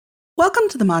Welcome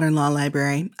to the Modern Law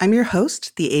Library. I'm your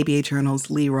host, the ABA Journal's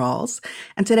Lee Rawls,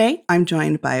 and today I'm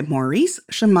joined by Maurice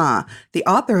Chammah, the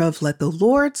author of Let the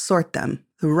Lord Sort Them,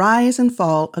 The Rise and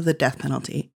Fall of the Death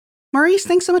Penalty. Maurice,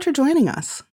 thanks so much for joining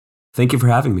us. Thank you for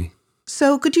having me.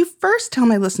 So could you first tell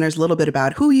my listeners a little bit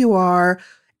about who you are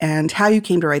and how you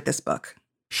came to write this book?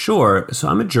 Sure. So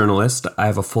I'm a journalist. I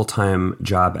have a full-time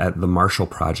job at the Marshall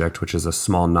Project, which is a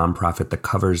small nonprofit that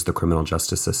covers the criminal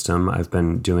justice system. I've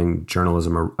been doing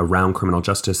journalism around criminal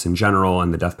justice in general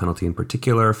and the death penalty in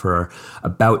particular for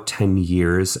about 10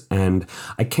 years. And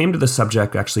I came to the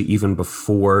subject actually even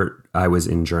before I was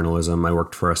in journalism. I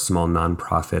worked for a small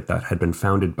nonprofit that had been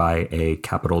founded by a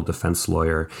capital defense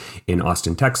lawyer in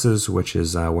Austin, Texas, which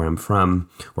is where I'm from,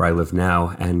 where I live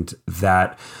now. And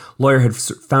that lawyer had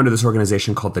founded this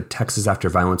organization called the Texas After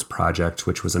Violence Project,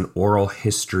 which was an oral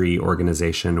history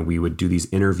organization. We would do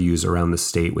these interviews around the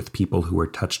state with people who were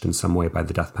touched in some way by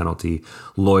the death penalty,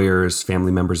 lawyers,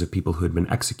 family members of people who had been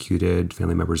executed,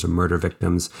 family members of murder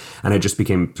victims. And I just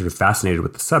became sort of fascinated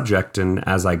with the subject. And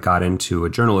as I got into a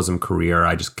journalism career,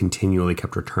 I just continually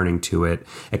kept returning to it,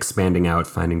 expanding out,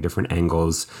 finding different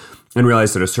angles, and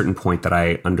realized at a certain point that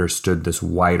I understood this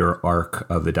wider arc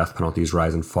of the death penalty's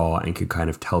rise and fall and could kind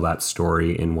of tell that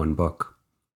story in one book.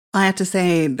 I have to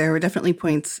say, there were definitely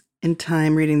points in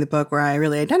time reading the book where I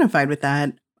really identified with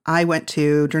that. I went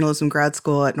to journalism grad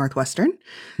school at Northwestern,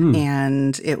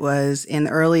 and it was in the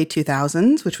early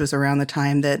 2000s, which was around the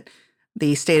time that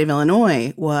the state of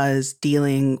Illinois was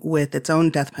dealing with its own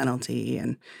death penalty.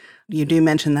 And you do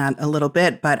mention that a little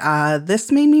bit, but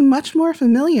this made me much more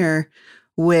familiar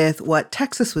with what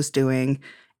Texas was doing.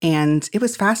 And it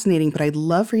was fascinating, but I'd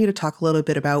love for you to talk a little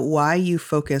bit about why you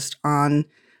focused on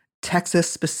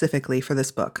Texas specifically for this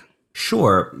book.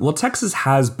 Sure. Well, Texas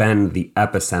has been the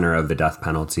epicenter of the death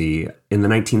penalty. In the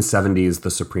 1970s, the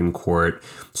Supreme Court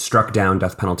struck down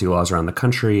death penalty laws around the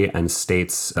country, and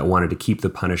states that wanted to keep the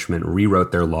punishment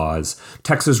rewrote their laws.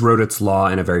 Texas wrote its law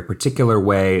in a very particular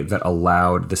way that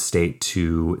allowed the state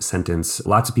to sentence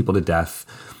lots of people to death.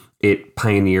 It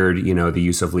pioneered, the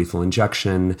use of lethal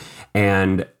injection.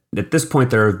 And at this point,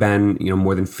 there have been,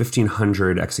 more than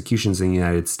 1,500 executions in the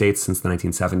United States since the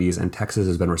 1970s, and Texas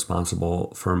has been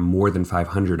responsible for more than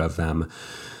 500 of them.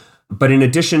 But in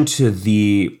addition to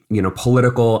the,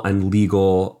 political and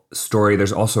legal story,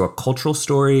 there's also a cultural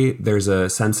story. There's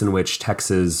a sense in which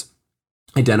Texas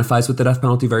identifies with the death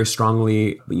penalty very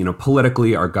strongly.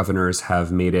 Politically, our governors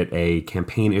have made it a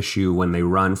campaign issue when they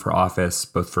run for office,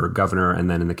 both for governor and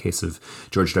then in the case of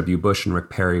George W. Bush and Rick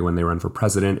Perry, when they run for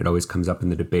president, it always comes up in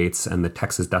the debates. And the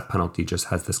Texas death penalty just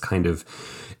has this kind of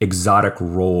exotic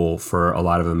role for a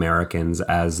lot of Americans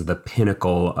as the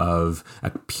pinnacle of a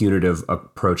punitive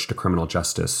approach to criminal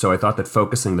justice. So I thought that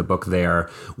focusing the book there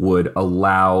would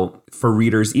allow for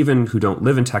readers, even who don't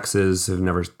live in Texas, who've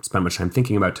never spent much time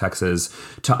thinking about Texas,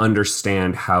 to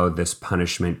understand how this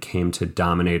punishment came to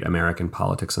dominate American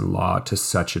politics and law to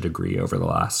such a degree over the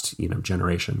last,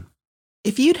 generation.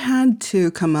 If you'd had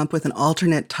to come up with an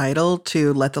alternate title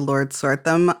to Let the Lord Sort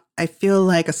Them, I feel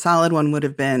like a solid one would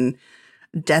have been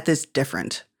Death is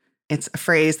Different. It's a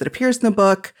phrase that appears in the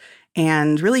book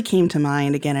and really came to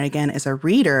mind again and again as a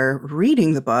reader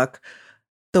reading the book,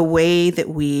 the way that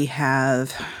we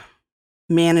have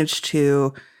managed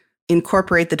to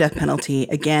incorporate the death penalty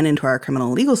again into our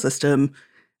criminal legal system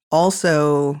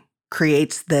also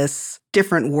creates this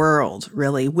different world,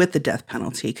 really, with the death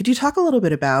penalty. Could you talk a little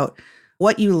bit about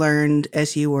what you learned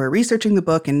as you were researching the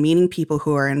book and meeting people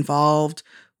who are involved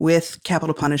with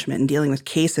capital punishment and dealing with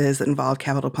cases that involve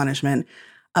capital punishment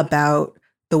about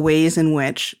the ways in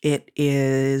which it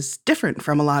is different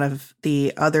from a lot of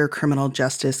the other criminal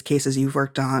justice cases you've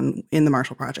worked on in the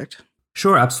Marshall Project?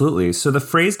 Sure, absolutely. So the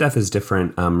phrase death is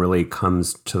different really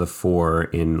comes to the fore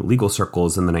in legal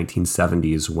circles in the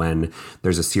 1970s when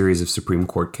there's a series of Supreme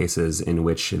Court cases in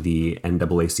which the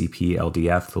NAACP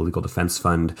LDF, the Legal Defense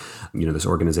Fund, this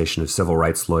organization of civil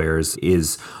rights lawyers,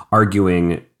 is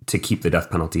arguing to keep the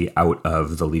death penalty out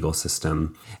of the legal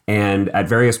system. And at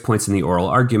various points in the oral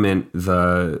argument,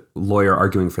 the lawyer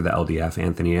arguing for the LDF,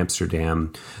 Anthony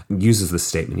Amsterdam, uses this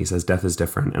statement. He says, death is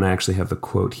different. And I actually have the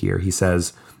quote here. He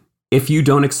says, "If you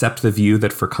don't accept the view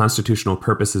that for constitutional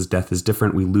purposes death is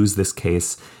different, we lose this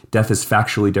case. Death is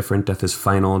factually different. Death is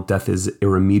final. Death is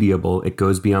irremediable. It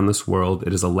goes beyond this world.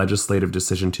 It is a legislative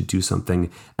decision to do something,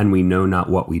 and we know not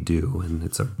what we do." And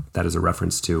that is a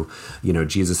reference to,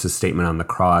 Jesus' statement on the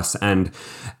cross. And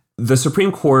The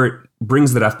Supreme Court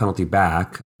brings the death penalty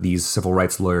back. These civil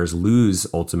rights lawyers lose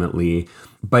ultimately.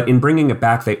 But in bringing it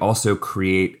back, they also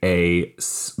create a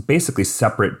basically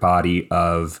separate body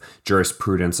of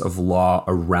jurisprudence of law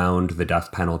around the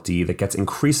death penalty that gets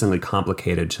increasingly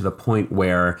complicated to the point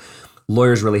where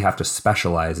lawyers really have to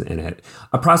specialize in it.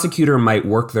 A prosecutor might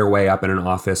work their way up in an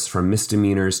office from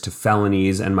misdemeanors to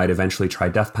felonies and might eventually try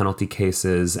death penalty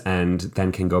cases and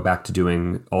then can go back to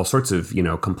doing all sorts of,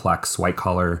 complex white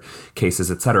collar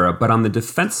cases, et cetera. But on the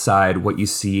defense side, what you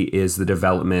see is the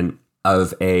development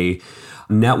of a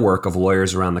network of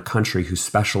lawyers around the country who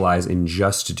specialize in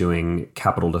just doing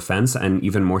capital defense, and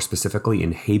even more specifically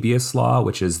in habeas law,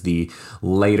 which is the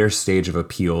later stage of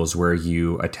appeals where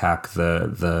you attack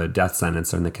the death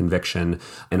sentence and the conviction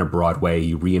in a broad way.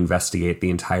 You reinvestigate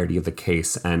the entirety of the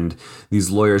case, and these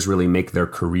lawyers really make their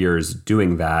careers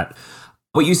doing that.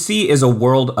 What you see is a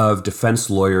world of defense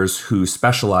lawyers who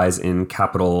specialize in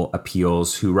capital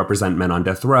appeals, who represent men on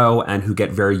death row, and who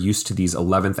get very used to these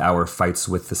 11th hour fights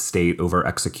with the state over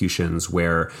executions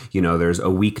where, there's a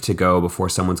week to go before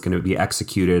someone's going to be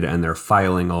executed, and they're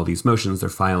filing all these motions. They're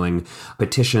filing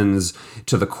petitions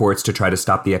to the courts to try to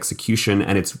stop the execution.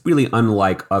 And it's really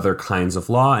unlike other kinds of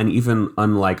law and even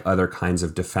unlike other kinds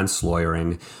of defense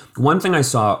lawyering. One thing I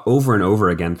saw over and over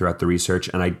again throughout the research,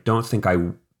 and I don't think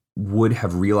I would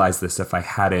have realized this if I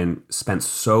hadn't spent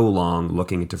so long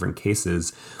looking at different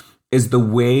cases, is the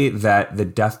way that the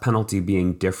death penalty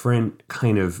being different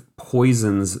kind of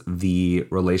poisons the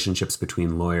relationships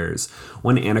between lawyers.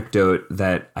 One anecdote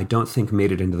that I don't think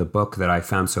made it into the book that I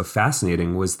found so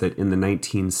fascinating was that in the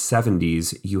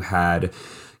 1970s, you had,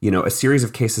 a series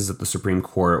of cases at the Supreme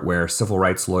Court where civil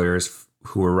rights lawyers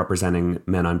who were representing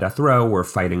men on death row were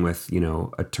fighting with,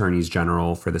 attorneys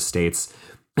general for the states.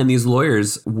 And these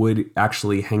lawyers would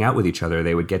actually hang out with each other.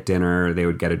 They would get dinner, they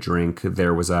would get a drink.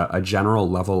 There was a general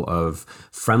level of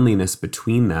friendliness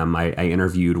between them. I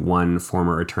interviewed one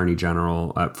former attorney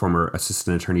general, former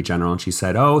assistant attorney general, and she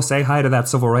said, "Oh, say hi to that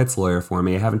civil rights lawyer for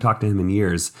me. I haven't talked to him in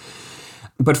years."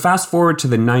 But fast forward to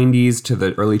the 90s, to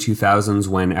the early 2000s,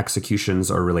 when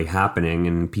executions are really happening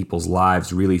and people's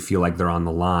lives really feel like they're on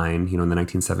the line. In the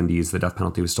 1970s, the death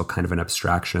penalty was still kind of an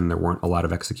abstraction. There weren't a lot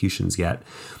of executions yet.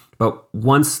 But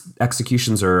once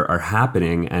executions are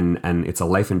happening and it's a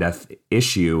life and death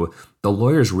issue, the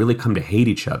lawyers really come to hate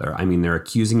each other. I mean, they're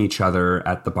accusing each other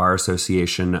at the Bar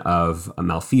Association of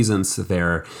malfeasance.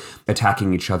 They're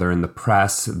attacking each other in the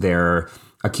press. They're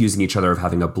accusing each other of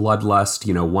having a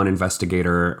bloodlust. One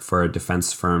investigator for a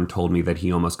defense firm told me that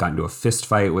he almost got into a fist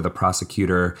fight with a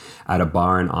prosecutor at a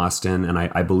bar in Austin. And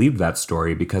I believed that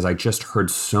story because I just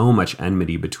heard so much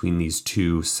enmity between these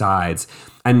two sides.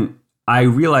 And I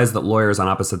realize that lawyers on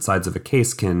opposite sides of a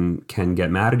case can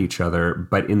get mad at each other,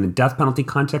 but in the death penalty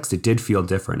context, it did feel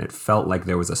different. It felt like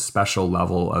there was a special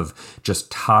level of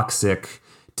just toxic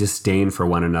disdain for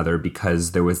one another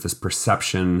because there was this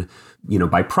perception,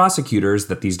 by prosecutors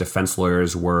that these defense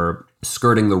lawyers were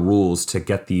skirting the rules to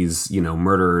get these,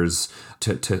 murderers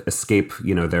to escape,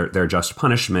 their just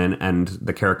punishment. And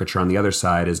the caricature on the other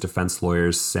side is defense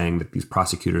lawyers saying that these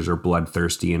prosecutors are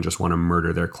bloodthirsty and just want to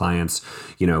murder their clients,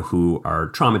 who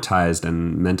are traumatized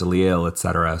and mentally ill, et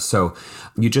cetera. So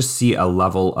you just see a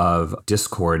level of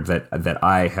discord that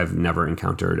I have never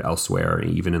encountered elsewhere,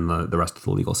 even in the rest of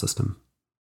the legal system.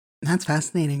 That's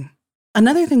fascinating.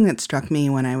 Another thing that struck me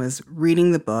when I was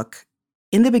reading the book,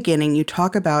 in the beginning, you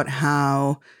talk about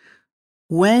how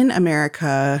when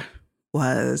America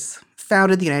was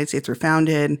founded, the United States were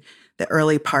founded, the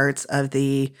early parts of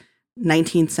the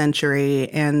 19th century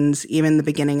and even the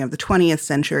beginning of the 20th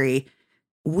century,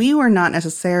 we were not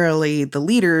necessarily the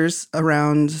leaders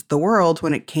around the world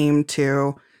when it came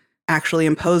to actually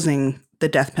imposing the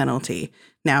death penalty.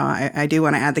 Now, I do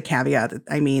want to add the caveat that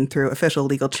I mean through official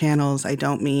legal channels. I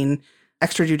don't mean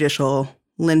extrajudicial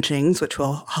lynchings, which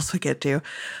we'll also get to.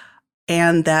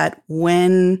 And that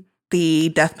when the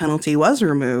death penalty was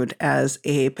removed as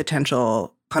a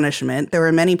potential punishment, there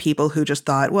were many people who just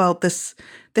thought, well, this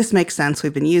makes sense.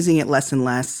 We've been using it less and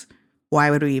less.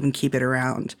 Why would we even keep it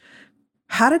around?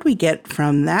 How did we get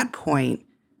from that point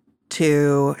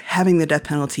to having the death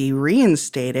penalty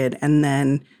reinstated and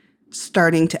then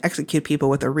starting to execute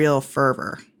people with a real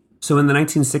fervor? So in the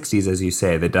 1960s, as you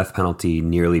say, the death penalty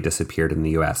nearly disappeared in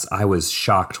the U.S. I was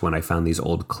shocked when I found these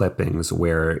old clippings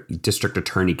where district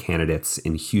attorney candidates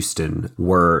in Houston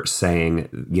were saying,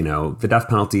 the death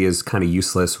penalty is kind of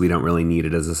useless. We don't really need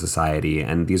it as a society.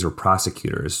 And these were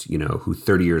prosecutors, who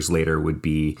 30 years later would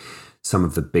be some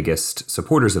of the biggest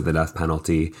supporters of the death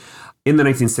penalty. In the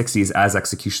 1960s, as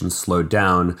executions slowed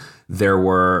down, there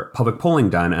were public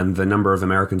polling done, and the number of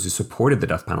Americans who supported the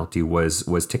death penalty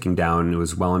was ticking down. It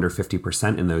was well under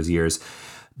 50% in those years.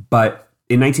 But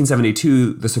in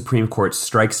 1972, the Supreme Court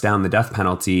strikes down the death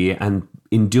penalty, and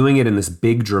in doing it in this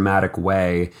big dramatic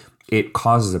way, it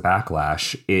causes a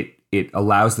backlash. It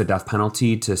allows the death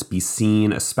penalty to be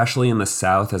seen, especially in the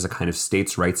South, as a kind of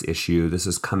states' rights issue. This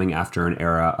is coming after an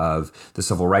era of the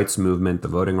Civil Rights Movement, the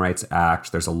Voting Rights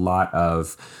Act. There's a lot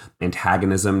of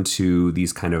antagonism to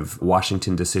these kind of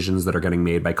Washington decisions that are getting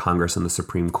made by Congress and the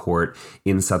Supreme Court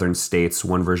in Southern states.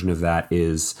 One version of that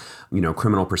is,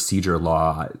 criminal procedure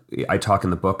law. I talk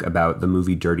in the book about the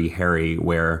movie Dirty Harry,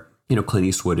 where Clint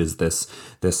Eastwood is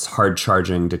this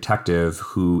hard-charging detective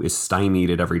who is stymied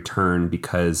at every turn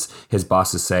because his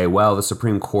bosses say, well, the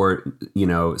Supreme Court,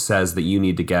 says that you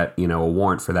need to get, a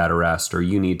warrant for that arrest, or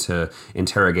you need to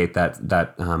interrogate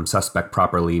that suspect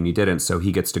properly, and you didn't, so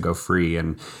he gets to go free.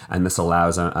 And this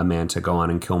allows a man to go on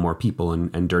and kill more people.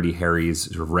 And Dirty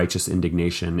Harry's sort of righteous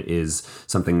indignation is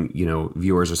something,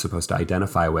 viewers are supposed to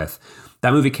identify with.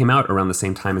 That movie came out around the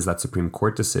same time as that Supreme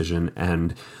Court decision,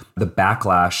 and the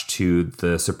backlash to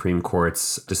the Supreme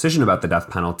Court's decision about the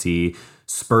death penalty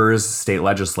spurs state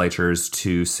legislatures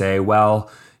to say,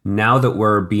 well, now that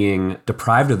we're being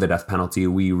deprived of the death penalty,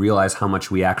 we realize how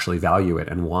much we actually value it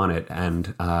and want it,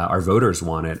 and our voters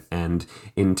want it. And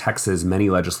in Texas, many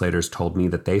legislators told me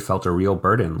that they felt a real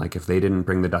burden. Like if they didn't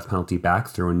bring the death penalty back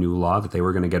through a new law, that they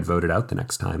were going to get voted out the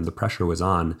next time. The pressure was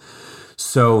on.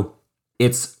 So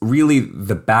it's really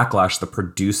the backlash that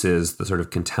produces the sort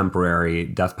of contemporary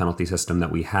death penalty system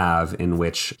that we have, in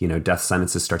which, death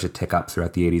sentences start to tick up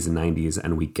throughout the 80s and 90s,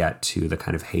 and we get to the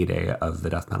kind of heyday of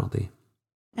the death penalty.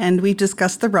 And we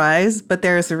discussed the rise, but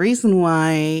there's a reason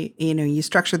why, you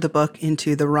structured the book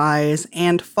into the rise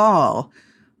and fall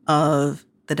of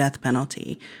the death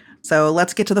penalty. So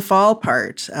let's get to the fall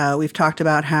part. We've talked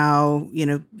about how,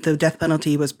 the death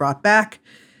penalty was brought back.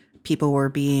 People were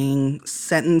being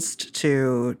sentenced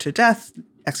to death.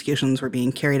 Executions were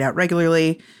being carried out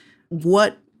regularly.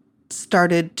 What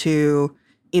started to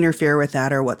interfere with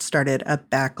that, or what started a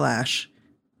backlash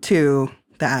to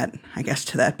that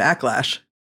backlash?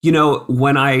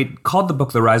 When I called the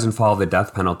book The Rise and Fall of the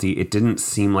Death Penalty, it didn't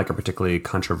seem like a particularly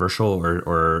controversial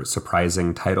or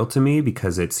surprising title to me,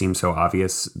 because it seemed so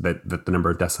obvious that the number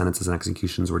of death sentences and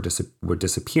executions were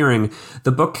disappearing.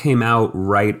 The book came out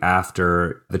right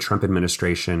after the Trump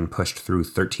administration pushed through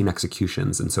 13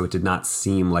 executions, and so it did not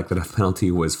seem like the death penalty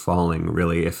was falling,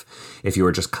 really, if you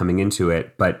were just coming into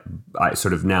it. But I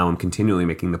sort of now am continually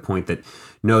making the point that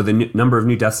no, the number of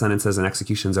new death sentences and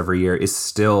executions every year is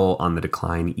still on the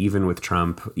decline, even with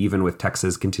Trump, even with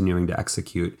Texas continuing to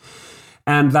execute.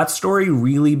 And that story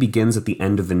really begins at the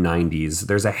end of the 90s.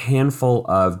 There's a handful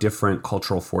of different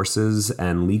cultural forces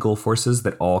and legal forces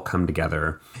that all come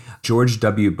together. George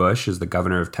W. Bush is the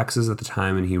governor of Texas at the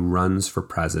time, and he runs for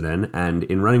president. And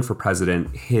in running for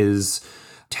president, his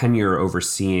tenure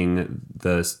overseeing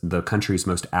the country's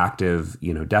most active,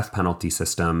 death penalty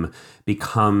system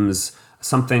becomes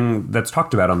something that's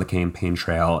talked about on the campaign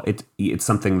trail. It's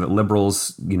something that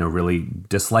liberals, really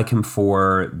dislike him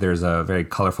for. There's a very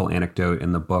colorful anecdote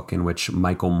in the book in which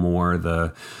Michael Moore,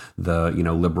 the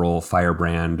liberal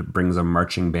firebrand, brings a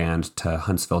marching band to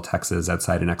Huntsville, Texas,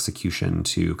 outside an execution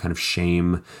to kind of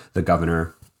shame the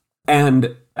governor.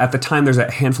 And at the time, there's a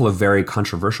handful of very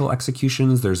controversial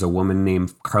executions. There's a woman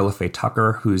named Carla Faye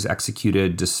Tucker who's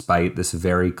executed despite this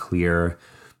very clear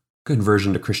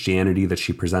conversion to Christianity that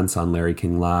she presents on Larry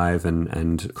King Live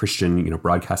and Christian,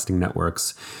 broadcasting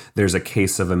networks. There's a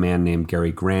case of a man named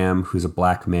Gary Graham, who's a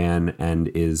black man and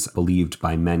is believed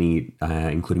by many,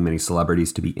 including many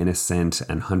celebrities, to be innocent,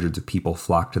 and hundreds of people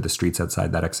flock to the streets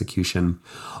outside that execution.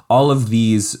 All of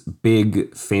these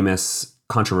big, famous,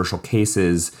 controversial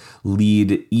cases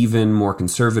lead even more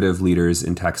conservative leaders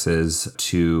in Texas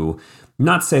to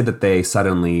not say that they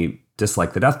suddenly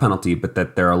dislike the death penalty, but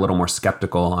that they're a little more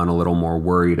skeptical and a little more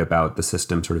worried about the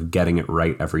system sort of getting it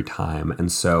right every time.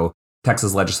 And so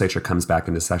Texas legislature comes back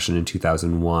into session in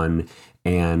 2001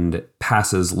 and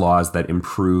passes laws that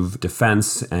improve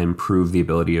defense and improve the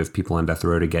ability of people on death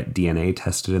row to get DNA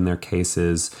tested in their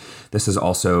cases. This is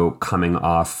also coming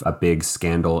off a big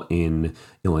scandal in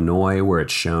Illinois, where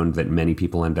it's shown that many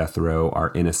people on death row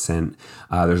are innocent.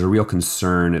 There's a real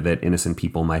concern that innocent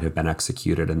people might have been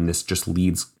executed, and this just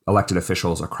leads elected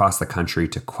officials across the country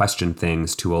to question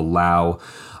things, to allow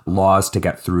laws to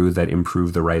get through that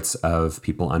improve the rights of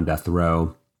people on death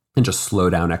row and just slow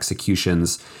down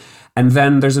executions. And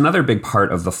then there's another big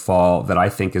part of the fall that I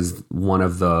think is one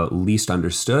of the least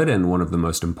understood and one of the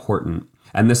most important.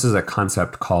 And this is a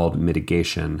concept called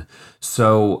mitigation.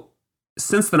 So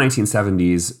since the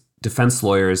 1970s, defense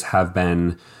lawyers have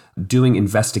been doing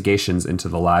investigations into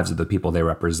the lives of the people they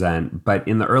represent. But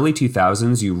in the early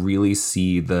 2000s, you really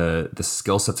see the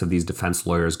skill sets of these defense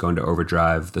lawyers go into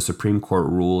overdrive. The Supreme Court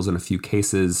rules in a few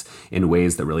cases in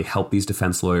ways that really help these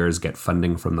defense lawyers get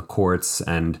funding from the courts.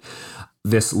 And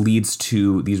this leads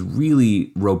to these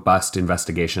really robust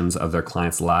investigations of their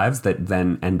clients' lives that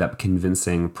then end up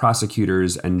convincing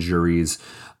prosecutors and juries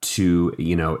to,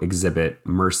 exhibit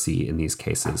mercy in these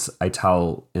cases. I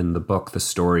tell in the book the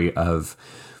story of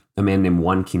a man named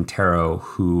Juan Quintero,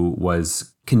 who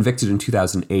was convicted in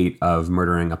 2008 of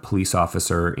murdering a police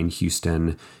officer in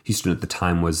Houston. Houston at the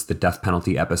time was the death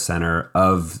penalty epicenter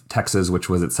of Texas, which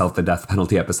was itself the death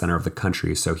penalty epicenter of the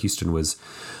country. So Houston was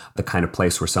the kind of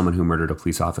place where someone who murdered a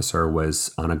police officer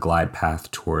was on a glide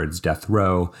path towards death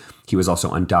row. He was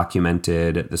also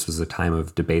undocumented. This was a time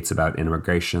of debates about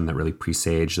immigration that really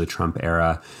presaged the Trump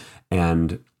era.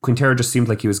 And Quintero just seemed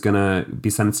like he was going to be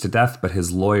sentenced to death, but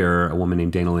his lawyer, a woman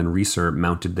named Dana Lynn Reeser,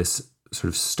 mounted this sort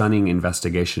of stunning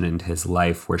investigation into his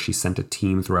life where she sent a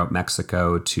team throughout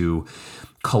Mexico to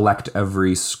collect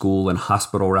every school and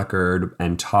hospital record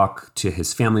and talk to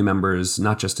his family members,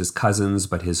 not just his cousins,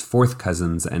 but his fourth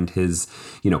cousins and his,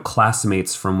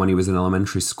 classmates from when he was in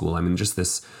elementary school. I mean, just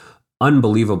this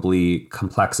unbelievably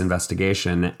complex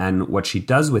investigation. And what she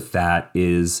does with that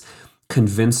is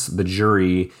convince the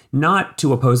jury not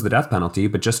to oppose the death penalty,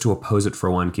 but just to oppose it for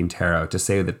Juan Quintero, to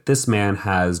say that this man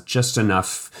has just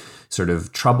enough sort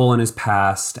of trouble in his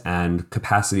past and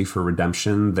capacity for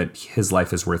redemption that his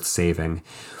life is worth saving.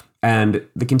 And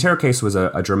the Quintero case was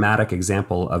a dramatic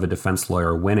example of a defense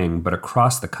lawyer winning, but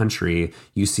across the country,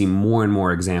 you see more and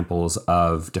more examples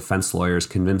of defense lawyers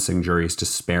convincing juries to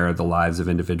spare the lives of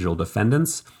individual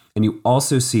defendants. And you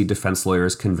also see defense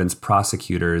lawyers convince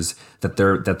prosecutors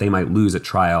that they might lose at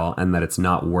trial and that it's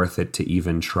not worth it to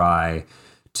even try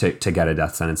to get a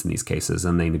death sentence in these cases.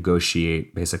 And they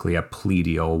negotiate basically a plea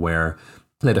deal where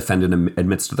the defendant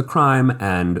admits to the crime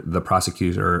and the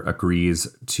prosecutor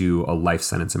agrees to a life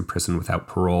sentence in prison without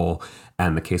parole,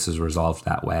 and the case is resolved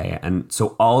that way. And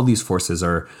so all these forces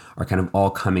are kind of all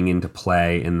coming into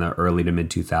play in the early to mid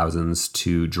 2000s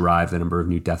to drive the number of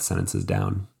new death sentences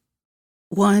down.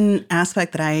 One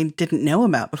aspect that I didn't know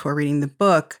about before reading the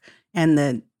book, and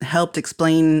that helped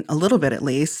explain a little bit at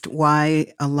least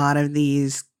why a lot of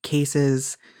these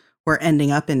cases were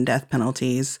ending up in death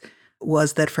penalties,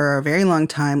 was that for a very long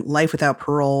time, life without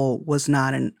parole was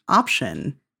not an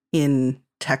option in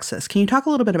Texas. Can you talk a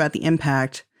little bit about the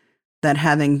impact that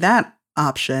having that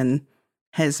option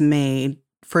has made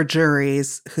for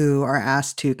juries who are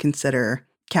asked to consider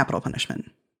capital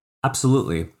punishment?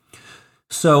 Absolutely.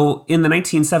 So in the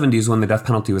 1970s, when the death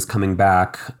penalty was coming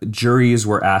back, juries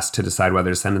were asked to decide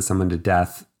whether to sentence someone to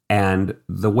death. And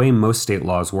the way most state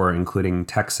laws were, including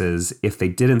Texas, if they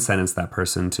didn't sentence that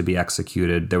person to be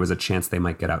executed, there was a chance they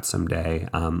might get out someday.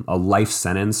 A life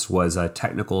sentence was a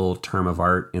technical term of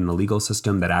art in the legal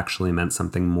system that actually meant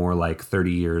something more like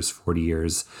 30 years, 40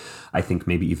 years, I think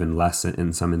maybe even less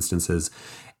in some instances.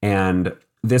 And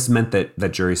this meant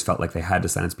that juries felt like they had to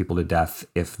sentence people to death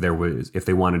if they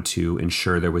wanted to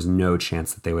ensure there was no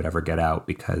chance that they would ever get out,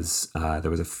 because there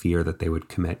was a fear that they would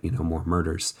commit, more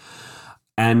murders.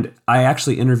 And I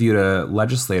actually interviewed a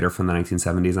legislator from the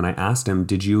 1970s, and I asked him,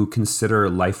 did you consider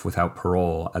life without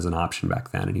parole as an option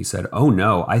back then? And he said, oh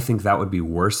no, I think that would be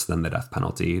worse than the death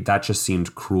penalty. That just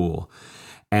seemed cruel.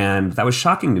 And that was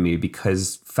shocking to me,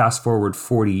 because fast forward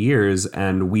 40 years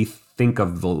and we think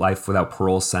of the life without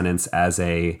parole sentence as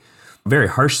a very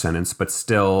harsh sentence, but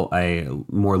still a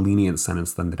more lenient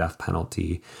sentence than the death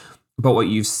penalty. But what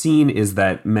you've seen is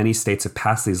that many states have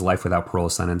passed these life without parole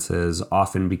sentences,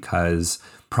 often because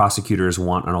prosecutors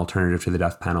want an alternative to the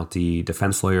death penalty.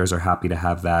 Defense lawyers are happy to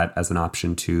have that as an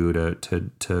option to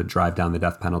drive down the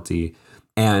death penalty.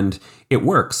 And it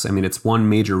works. I mean, it's one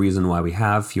major reason why we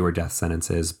have fewer death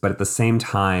sentences. But at the same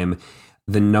time,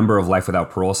 the number of life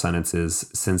without parole sentences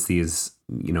since these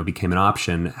became an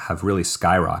option have really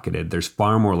skyrocketed. There's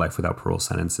far more life without parole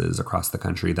sentences across the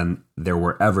country than there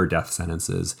were ever death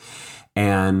sentences.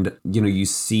 And, you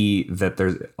see that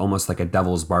there's almost like a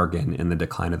devil's bargain in the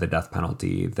decline of the death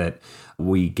penalty, that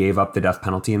we gave up the death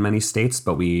penalty in many states,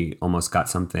 but we almost got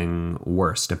something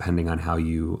worse, depending on how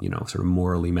you sort of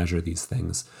morally measure these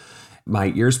things.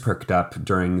 My ears perked up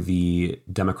during the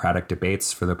Democratic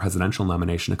debates for the presidential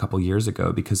nomination a couple years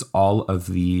ago, because all of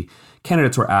the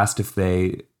candidates were asked if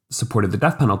they supported the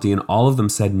death penalty, and all of them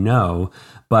said no.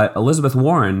 But Elizabeth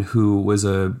Warren, who was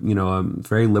a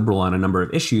very liberal on a number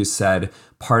of issues, said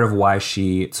part of why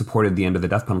she supported the end of the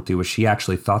death penalty was she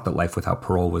actually thought that life without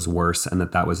parole was worse and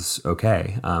that was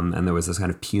okay. And there was this kind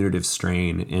of punitive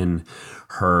strain in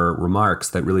her remarks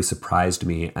that really surprised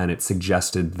me. And it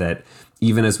suggested that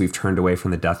even as we've turned away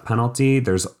from the death penalty,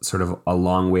 there's sort of a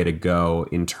long way to go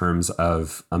in terms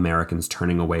of Americans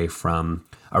turning away from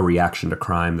a reaction to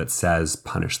crime that says,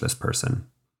 punish this person.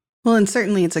 Well, and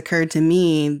certainly it's occurred to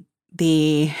me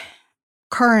the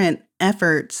current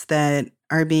efforts that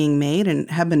are being made and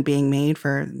have been being made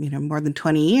for, more than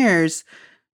 20 years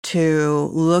to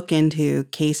look into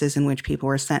cases in which people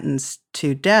were sentenced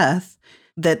to death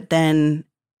that then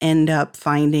end up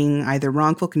finding either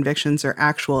wrongful convictions or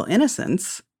actual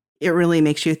innocence. It really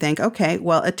makes you think, okay,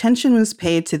 well, attention was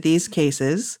paid to these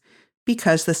cases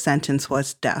because the sentence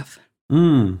was death.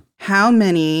 How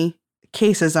many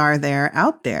cases are there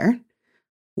out there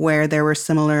where there were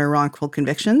similar wrongful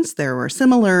convictions, there were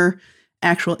similar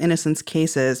actual innocence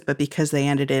cases, but because they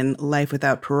ended in life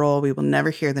without parole, we will never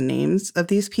hear the names of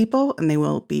these people, and they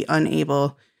will be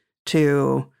unable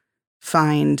to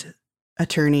find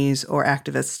attorneys or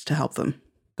activists to help them.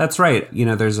 That's right.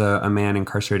 There's a man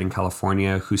incarcerated in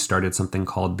California who started something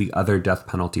called the Other Death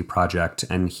Penalty Project,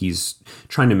 and he's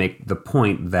trying to make the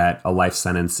point that a life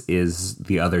sentence is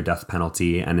the other death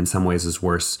penalty, and in some ways is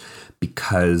worse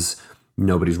because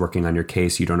nobody's working on your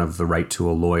case. You don't have the right to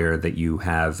a lawyer that you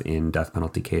have in death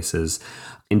penalty cases.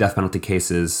 In death penalty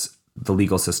cases, the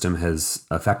legal system has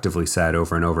effectively said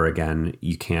over and over again,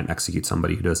 you can't execute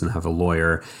somebody who doesn't have a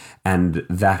lawyer, and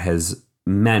that has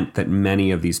meant that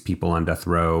many of these people on death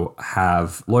row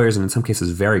have lawyers, and in some cases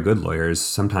very good lawyers,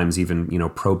 sometimes even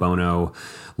pro bono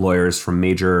lawyers from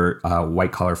major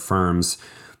white collar firms,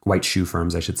 white shoe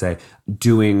firms I should say,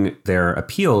 doing their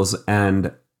appeals.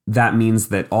 And that means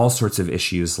that all sorts of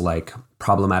issues like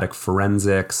problematic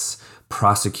forensics,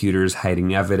 prosecutors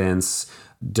hiding evidence,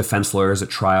 defense lawyers at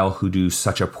trial who do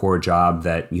such a poor job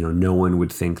that no one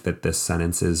would think that this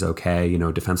sentence is okay,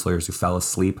 defense lawyers who fell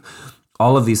asleep,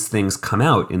 all of these things come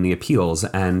out in the appeals,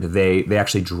 and they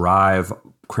actually drive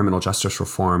criminal justice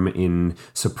reform in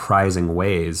surprising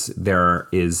ways. There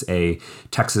is a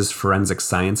Texas Forensic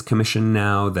Science Commission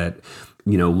now that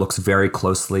looks very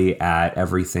closely at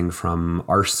everything from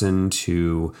arson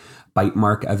to bite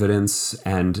mark evidence,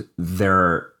 and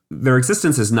their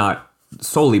existence is not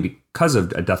solely because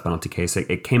of a death penalty case.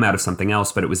 It came out of something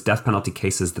else, but it was death penalty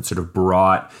cases that sort of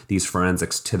brought these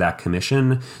forensics to that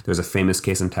commission. There's a famous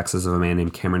case in Texas of a man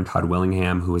named Cameron Todd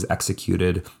Willingham who was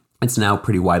executed. It's now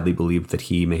pretty widely believed that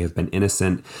he may have been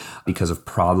innocent because of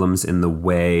problems in the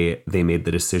way they made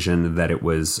the decision that it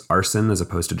was arson as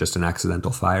opposed to just an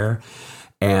accidental fire.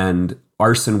 And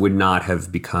arson would not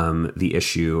have become the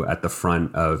issue at the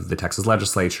front of the Texas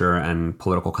legislature and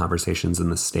political conversations in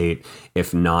the state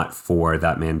if not for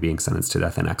that man being sentenced to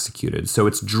death and executed. So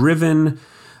it's driven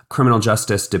criminal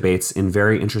justice debates in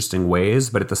very interesting ways.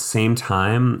 But at the same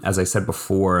time, as I said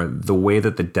before, the way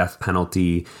that the death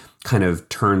penalty kind of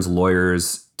turns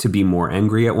lawyers to be more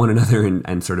angry at one another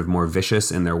and sort of more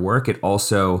vicious in their work, it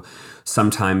also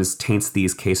sometimes taints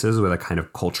these cases with a kind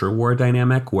of culture war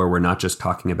dynamic where we're not just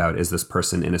talking about, is this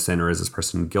person innocent or is this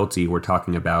person guilty? We're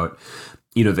talking about,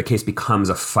 the case becomes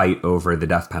a fight over the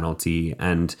death penalty.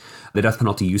 And the death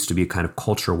penalty used to be a kind of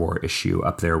culture war issue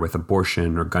up there with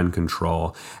abortion or gun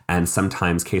control. And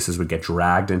sometimes cases would get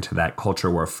dragged into that culture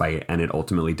war fight. And it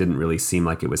ultimately didn't really seem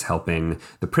like it was helping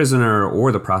the prisoner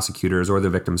or the prosecutors or the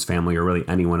victim's family or really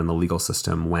anyone in the legal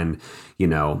system when,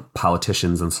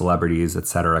 politicians and celebrities, et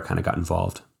cetera, kind of got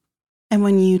involved. And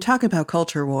when you talk about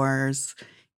culture wars,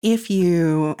 if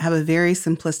you have a very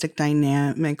simplistic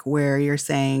dynamic where you're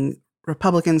saying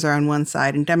Republicans are on one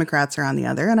side and Democrats are on the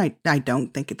other, and I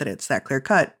don't think that it's that clear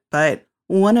cut, but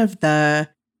one of the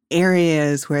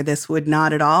areas where this would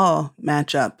not at all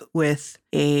match up with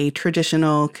a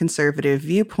traditional conservative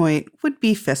viewpoint would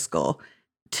be fiscal.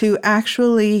 To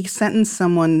actually sentence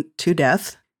someone to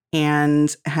death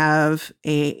and have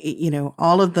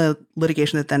all of the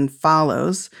litigation that then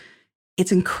follows,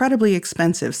 it's incredibly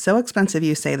expensive. So expensive,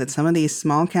 you say, that some of these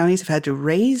small counties have had to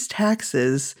raise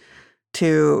taxes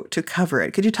to cover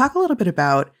it. Could you talk a little bit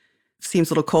about, seems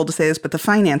a little cold to say this, but the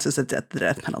finances of the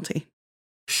death penalty?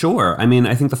 Sure. I mean,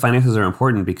 I think the finances are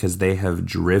important because they have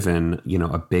driven,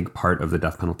 a big part of the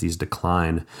death penalty's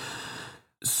decline.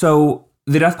 So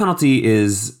the death penalty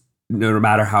is, no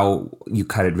matter how you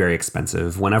cut it, very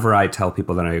expensive. Whenever I tell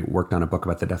people that I worked on a book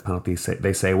about the death penalty,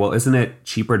 they say, well, isn't it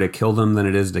cheaper to kill them than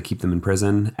it is to keep them in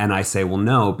prison? And I say, well,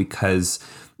 no, because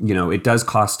it does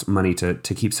cost money to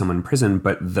keep someone in prison,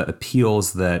 but the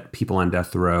appeals that people on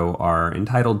death row are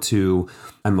entitled to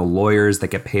and the lawyers that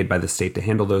get paid by the state to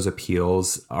handle those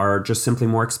appeals are just simply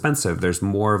more expensive. There's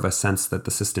more of a sense that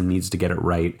the system needs to get it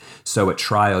right. So at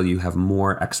trial, you have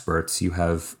more experts.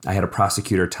 I had a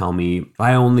prosecutor tell me,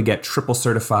 I only get triple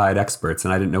certified experts,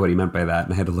 and I didn't know what he meant by that,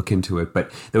 and I had to look into it.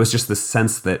 But there was just this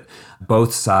sense that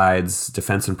both sides,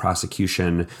 defense and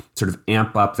prosecution, sort of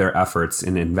amp up their efforts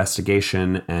in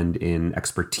investigation and in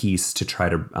expertise to try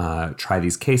to try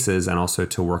these cases and also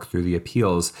to work through the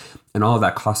appeals. And all of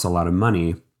that costs a lot of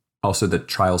money. Also, the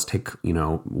trials take,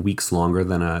 weeks longer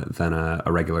than a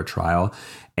regular trial.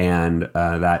 And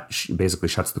that basically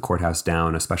shuts the courthouse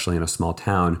down, especially in a small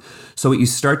town. So what you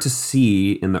start to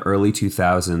see in the early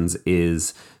 2000s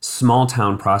is small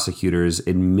town prosecutors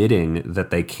admitting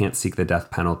that they can't seek the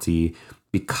death penalty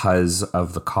because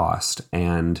of the cost.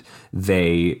 And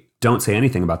they don't say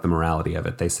anything about the morality of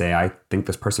it. They say, I think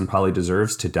this person probably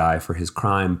deserves to die for his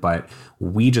crime, but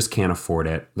we just can't afford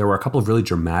it. There were a couple of really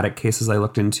dramatic cases I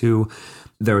looked into.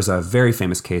 There was a very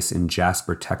famous case in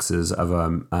Jasper, Texas, of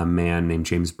a man named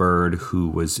James Byrd who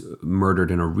was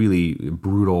murdered in a really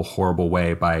brutal, horrible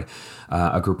way by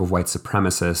a group of white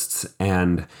supremacists.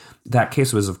 And that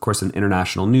case was, of course, an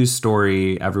international news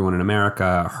story. Everyone in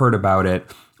America heard about it.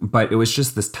 But it was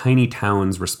just this tiny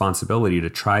town's responsibility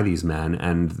to try these men,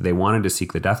 and they wanted to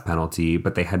seek the death penalty,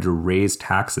 but they had to raise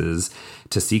taxes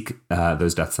to seek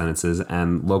those death sentences,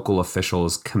 and local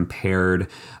officials compared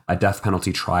a death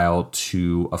penalty trial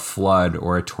to a flood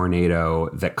or a tornado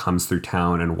that comes through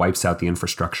town and wipes out the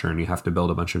infrastructure, and you have to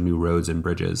build a bunch of new roads and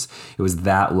bridges. It was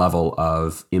that level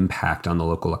of impact on the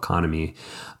local economy.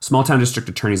 Small town district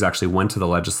attorneys actually went to the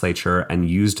legislature and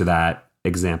used that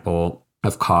example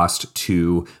of cost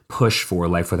to push for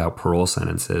life without parole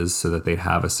sentences so that they'd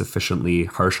have a sufficiently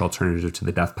harsh alternative to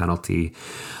the death penalty.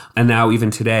 And now, even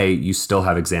today, you still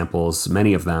have examples,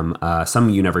 many of them,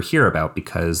 some you never hear about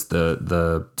because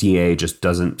the DA just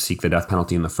doesn't seek the death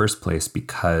penalty in the first place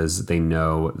because they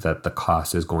know that the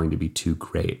cost is going to be too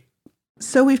great.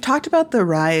 So we've talked about the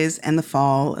rise and the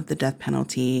fall of the death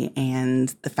penalty and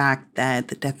the fact that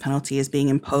the death penalty is being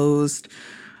imposed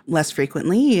less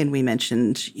frequently, and we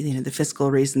mentioned the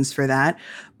fiscal reasons for that.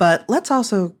 But let's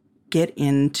also get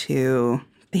into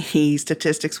the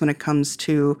statistics when it comes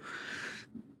to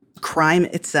crime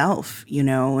itself.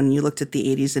 When you looked at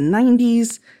the 80s and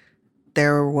 90s,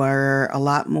 there were a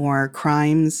lot more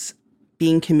crimes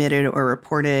being committed or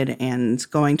reported and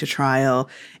going to trial.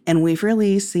 And we've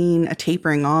really seen a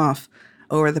tapering off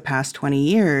over the past 20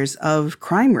 years of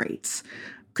crime rates.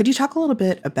 Could you talk a little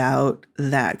bit about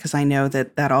that? Because I know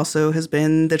that also has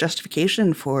been the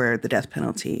justification for the death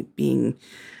penalty being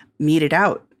meted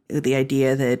out. The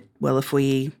idea that, well, if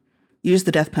we use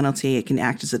the death penalty, it can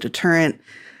act as a deterrent.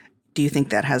 Do you think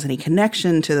that has any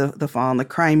connection to the fall in the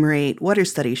crime rate? What do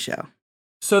studies show?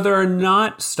 So there are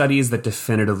not studies that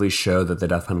definitively show that the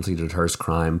death penalty deters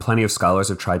crime. Plenty of scholars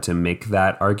have tried to make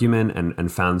that argument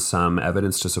and found some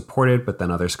evidence to support it, but then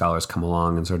other scholars come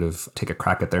along and sort of take a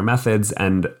crack at their methods.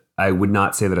 And I would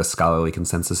not say that a scholarly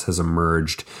consensus has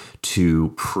emerged to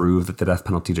prove that the death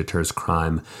penalty deters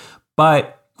crime.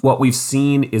 But what we've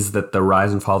seen is that the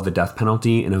rise and fall of the death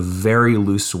penalty in a very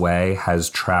loose way has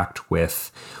tracked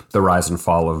with the rise and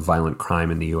fall of violent crime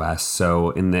in the U.S.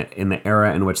 So in the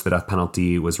era in which the death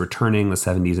penalty was returning, the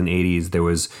 70s and 80s, there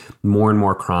was more and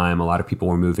more crime. A lot of people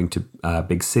were moving to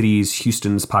big cities.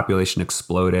 Houston's population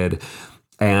exploded.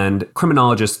 And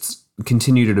criminologists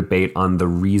continue to debate on the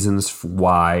reasons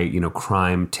why,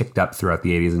 crime ticked up throughout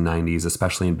the 80s and 90s,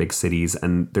 especially in big cities.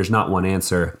 And there's not one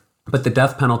answer. But the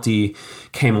death penalty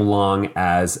came along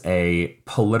as a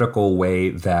political way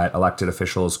that elected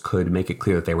officials could make it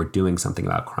clear that they were doing something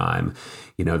about crime.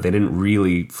 They didn't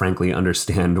really, frankly,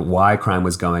 understand why crime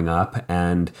was going up.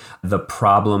 And the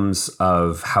problems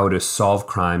of how to solve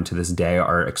crime to this day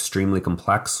are extremely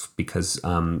complex because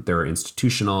they're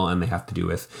institutional and they have to do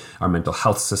with our mental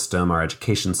health system, our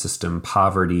education system,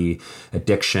 poverty,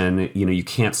 addiction. You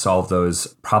can't solve those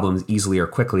problems easily or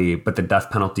quickly, but the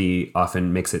death penalty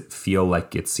often makes it feel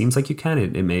like it seems like you can.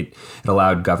 It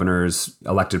allowed governors,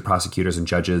 elected prosecutors, and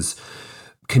judges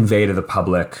convey to the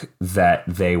public that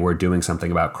they were doing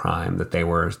something about crime, that they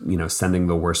were, sending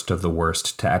the worst of the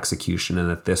worst to execution, and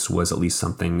that this was at least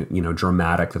something,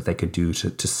 dramatic that they could do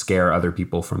to scare other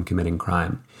people from committing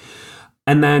crime.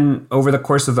 And then over the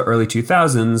course of the early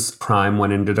 2000s, crime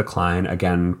went into decline.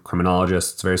 Again,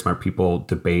 criminologists, very smart people,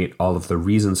 debate all of the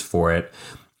reasons for it.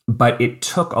 But it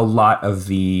took a lot of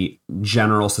the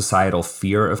general societal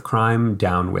fear of crime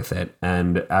down with it.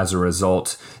 And as a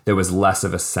result, there was less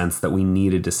of a sense that we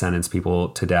needed to sentence people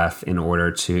to death in order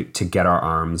to get our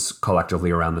arms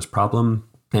collectively around this problem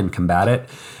and combat it.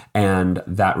 And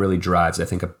that really drives, I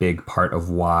think, a big part of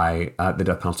why the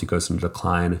death penalty goes into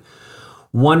decline.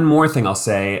 One more thing I'll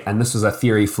say, and this was a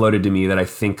theory floated to me that I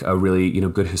think a really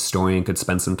good historian could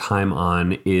spend some time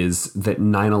on, is that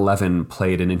 9/11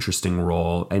 played an interesting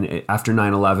role. And after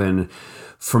 9/11,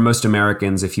 for most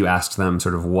Americans, if you asked them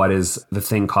sort of what is the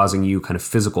thing causing you kind of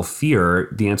physical fear,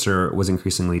 the answer was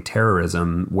increasingly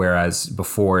terrorism, whereas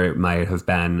before it might have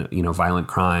been, violent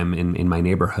crime in my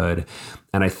neighborhood.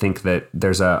 And I think that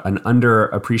there's an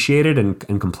underappreciated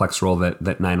and complex role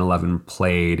that 9/11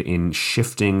 played in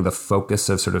shifting the focus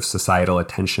of sort of societal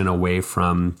attention away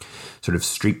from sort of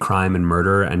street crime and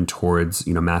murder and towards,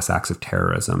 mass acts of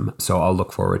terrorism. So I'll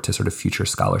look forward to sort of future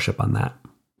scholarship on that.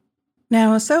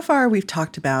 Now, so far we've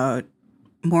talked about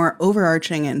more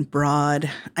overarching and broad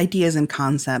ideas and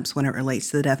concepts when it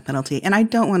relates to the death penalty. And I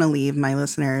don't want to leave my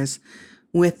listeners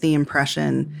with the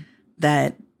impression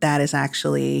that that is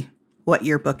actually what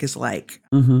your book is like.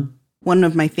 Mm-hmm. One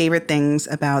of my favorite things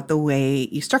about the way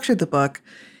you structured the book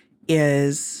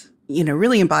is,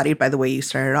 really embodied by the way you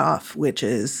started off, which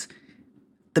is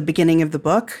the beginning of the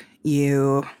book.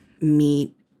 You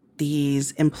meet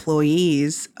these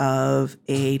employees of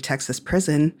a Texas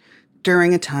prison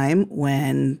during a time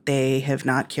when they have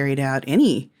not carried out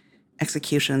any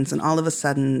executions. And all of a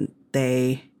sudden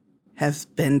they have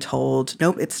been told,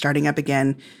 nope, it's starting up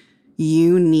again.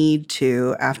 You need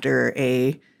to, after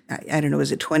a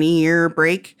 20-year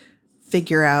break,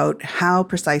 figure out how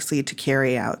precisely to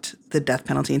carry out the death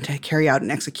penalty and to carry out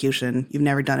an execution. You've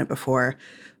never done it before,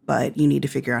 but you need to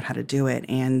figure out how to do it.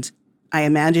 And I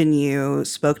imagine you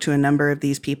spoke to a number of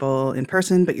these people in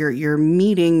person, but you're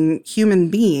meeting human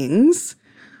beings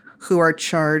who are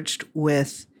charged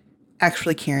with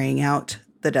actually carrying out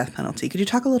the death penalty. Could you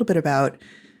talk a little bit about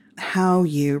how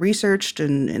you researched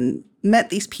and met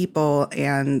these people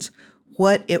and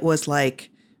what it was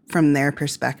like from their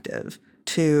perspective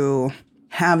to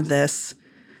have this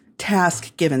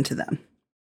task given to them?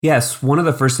 Yes, one of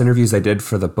the first interviews I did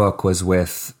for the book was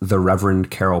with the Reverend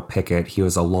Carroll Pickett. He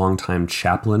was a longtime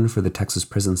chaplain for the Texas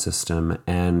prison system.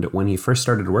 And when he first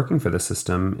started working for the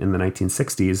system in the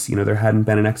 1960s, there hadn't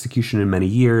been an execution in many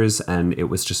years, and it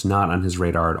was just not on his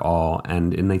radar at all.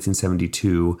 And in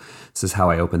 1972, this is how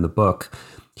I opened the book,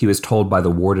 he was told by the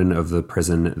warden of the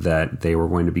prison that they were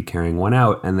going to be carrying one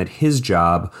out and that his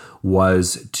job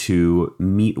was to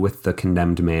meet with the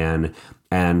condemned man.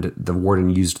 And the warden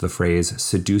used the phrase,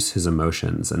 seduce his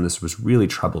emotions. And this was really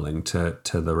troubling to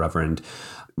the Reverend.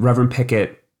 Reverend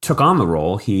Pickett took on the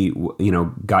role. He,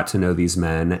 got to know these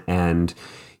men, and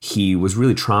he was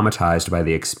really traumatized by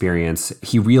the experience.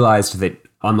 He realized that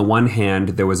on the one hand,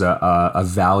 there was a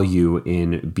value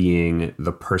in being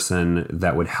the person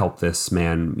that would help this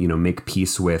man, make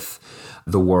peace with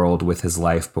the world, with his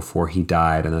life before he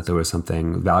died, and that there was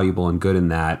something valuable and good in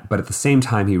that. But at the same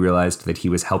time, he realized that he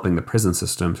was helping the prison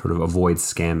system sort of avoid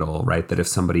scandal, right? That if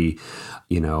somebody,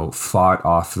 fought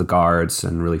off the guards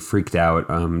and really freaked out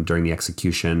during the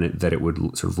execution, that it would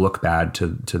sort of look bad to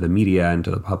the media and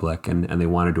to the public, and they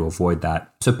wanted to avoid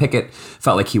that. So Pickett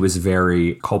felt like he was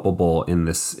very culpable in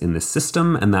this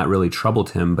system, and that really troubled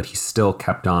him, but he still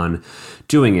kept on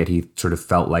doing it. He sort of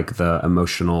felt like the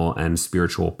emotional and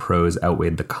spiritual pros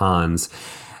outweighed the cons.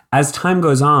 As time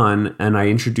goes on, and I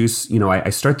introduce, I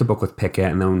start the book with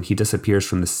Pickett, and then he disappears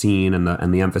from the scene, and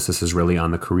the emphasis is really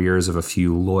on the careers of a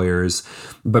few lawyers.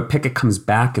 But Pickett comes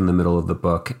back in the middle of the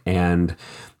book, and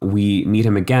we meet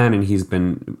him again, and he's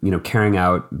been, carrying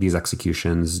out these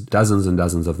executions, dozens and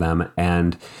dozens of them,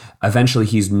 and eventually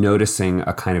he's noticing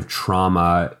a kind of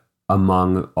trauma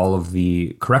among all of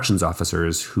the corrections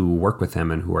officers who work with him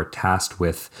and who are tasked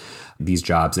with these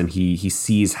jobs. And he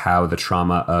sees how the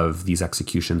trauma of these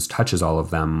executions touches all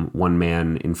of them. One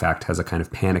man, in fact, has a kind of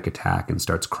panic attack and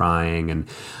starts crying and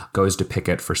goes to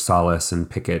Pickett for solace. And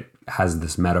Pickett has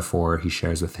this metaphor he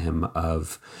shares with him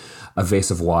of a vase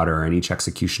of water, and each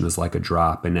execution is like a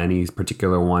drop, and any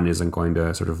particular one isn't going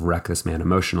to sort of wreck this man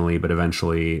emotionally, but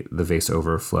eventually the vase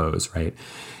overflows, right?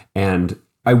 And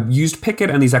I used Pickett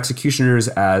and these executioners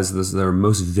as their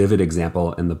most vivid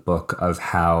example in the book of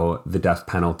how the death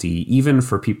penalty, even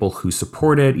for people who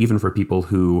support it, even for people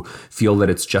who feel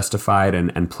that it's justified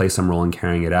and play some role in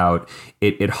carrying it out,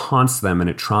 it haunts them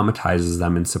and it traumatizes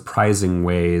them in surprising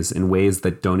ways, in ways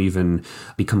that don't even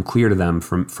become clear to them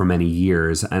for many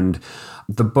years. And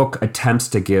the book attempts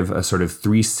to give a sort of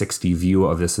 360 view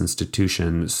of this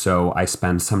institution. So I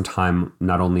spend some time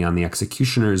not only on the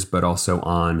executioners, but also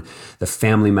on the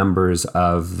family members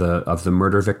of the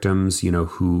murder victims,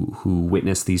 who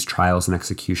witness these trials and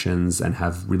executions and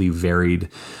have really varied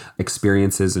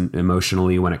experiences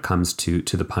emotionally when it comes to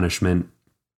the punishment.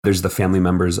 There's the family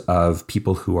members of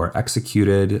people who are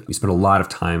executed. We spent a lot of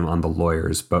time on the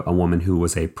lawyers, but a woman who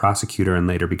was a prosecutor and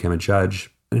later became a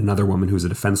judge, and another woman who was a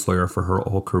defense lawyer for her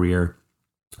whole career.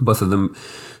 Both of them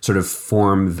sort of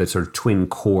form the sort of twin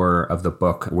core of the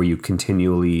book, where you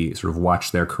continually sort of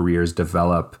watch their careers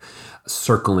develop,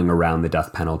 circling around the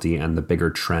death penalty and the bigger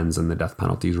trends in the death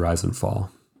penalty's rise and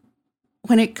fall.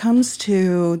 When it comes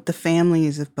to the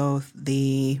families of both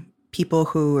the people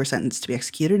who were sentenced to be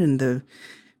executed and the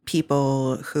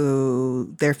people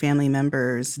who their family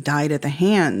members died at the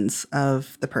hands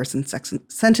of the person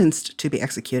sentenced to be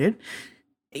executed,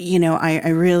 I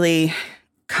really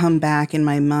come back in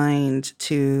my mind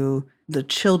to the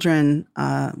children,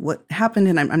 what happened,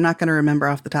 and I'm not going to remember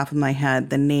off the top of my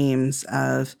head the names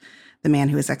of the man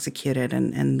who was executed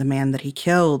and the man that he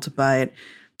killed, but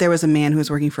there was a man who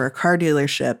was working for a car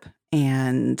dealership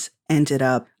and ended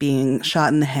up being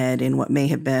shot in the head in what may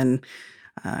have been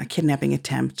a kidnapping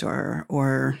attempt or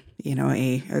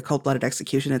a cold-blooded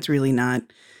execution. It's really not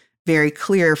very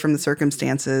clear from the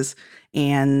circumstances.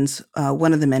 And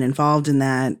one of the men involved in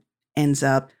that ends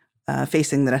up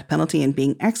facing the death penalty and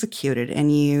being executed.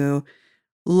 And you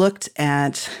looked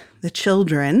at the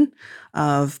children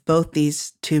of both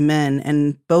these two men,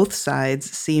 and both sides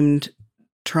seemed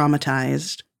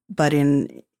traumatized, but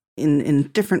in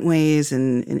different ways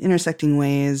and in intersecting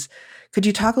ways. Could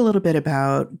you talk a little bit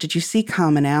about, did you see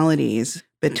commonalities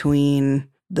between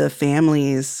the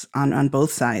families on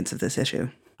both sides of this issue?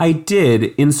 I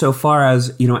did, insofar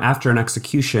as, after an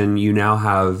execution, you now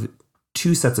have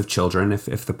two sets of children,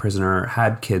 if the prisoner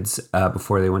had kids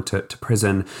before they went to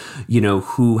prison,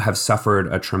 who have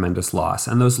suffered a tremendous loss.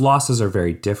 And those losses are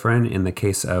very different. In the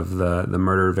case of the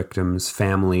murder victim's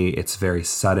family, it's very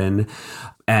sudden.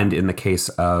 And in the case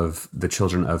of the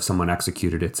children of someone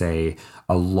executed, it's a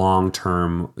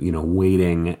long-term,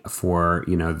 waiting for,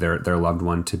 their loved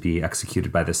one to be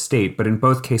executed by the state. But in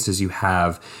both cases, you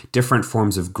have different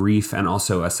forms of grief and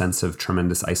also a sense of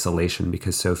tremendous isolation,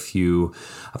 because so few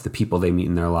of the people they meet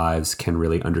in their lives can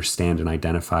really understand and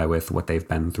identify with what they've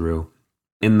been through.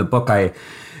 In the book, I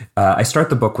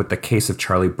start the book with the case of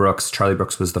Charlie Brooks. Charlie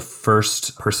Brooks was the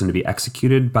first person to be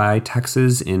executed by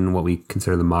Texas in what we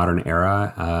consider the modern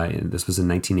era. This was in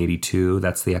 1982.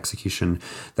 That's the execution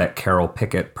that Carol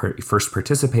Pickett first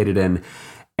participated in.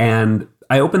 And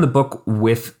I open the book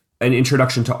with an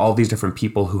introduction to all these different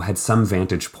people who had some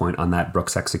vantage point on that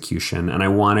Brooks execution. And I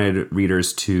wanted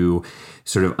readers to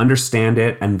sort of understand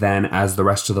it. And then as the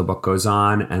rest of the book goes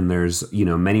on, and there's,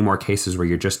 many more cases where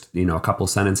you're just, a couple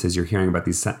sentences, you're hearing about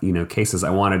these, cases. I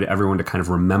wanted everyone to kind of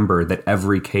remember that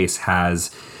every case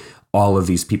has all of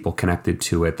these people connected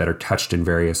to it that are touched in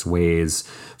various ways,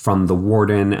 from the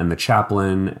warden and the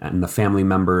chaplain and the family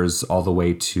members, all the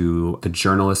way to the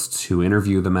journalists who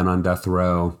interview the men on death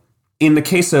row. In the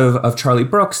case of Charlie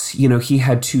Brooks, he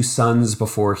had two sons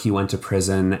before he went to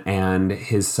prison, and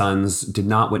his sons did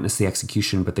not witness the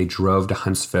execution, but they drove to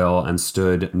Huntsville and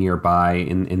stood nearby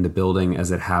in the building as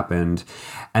it happened.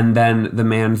 And then the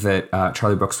man that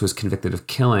Charlie Brooks was convicted of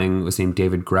killing was named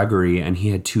David Gregory, and he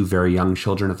had two very young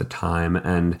children at the time.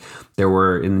 And there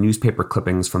were, in the newspaper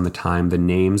clippings from the time, the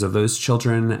names of those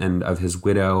children and of his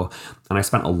widow. And I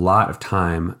spent a lot of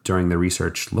time during the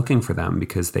research looking for them,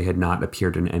 because they had not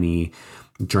appeared in any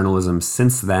journalism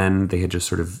since then. They had just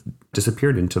sort of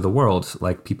disappeared into the world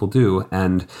like people do.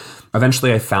 And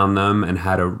eventually I found them and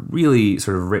had a really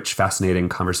sort of rich, fascinating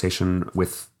conversation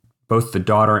with both the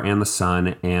daughter and the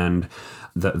son and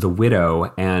the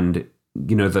widow. And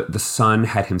the son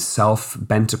had himself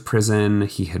been to prison.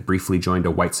 He had briefly joined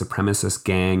a white supremacist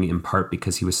gang, in part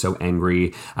because he was so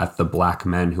angry at the black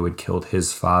men who had killed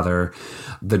his father.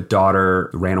 The daughter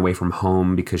ran away from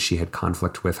home because she had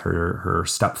conflict with her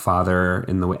stepfather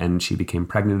in the end. She became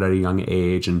pregnant at a young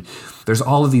age. And there's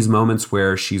all of these moments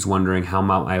where she's wondering, how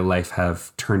might my life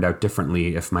have turned out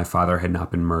differently if my father had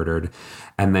not been murdered?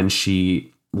 And then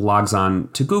she logs on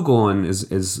to Google and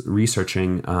is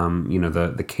researching,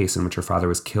 the case in which her father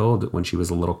was killed when she was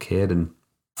a little kid, and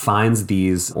finds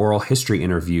these oral history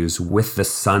interviews with the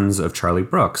sons of Charlie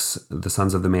Brooks, the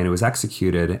sons of the man who was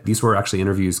executed. These were actually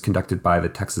interviews conducted by the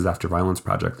Texas After Violence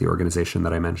Project, the organization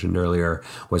that I mentioned earlier,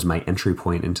 was my entry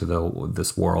point into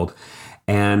this world.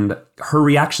 And her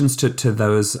reactions to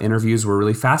those interviews were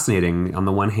really fascinating. On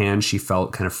the one hand, she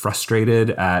felt kind of frustrated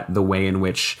at the way in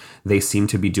which they seemed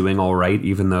to be doing all right,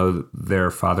 even though their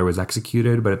father was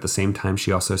executed. But at the same time,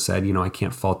 she also said, I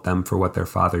can't fault them for what their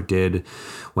father did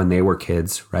when they were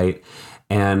kids, right?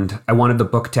 And I wanted the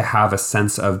book to have a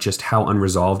sense of just how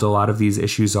unresolved a lot of these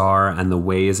issues are and the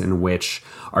ways in which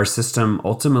our system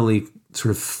ultimately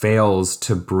sort of fails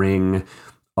to bring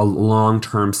a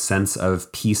long-term sense of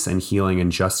peace and healing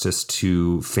and justice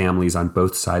to families on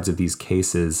both sides of these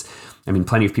cases. I mean,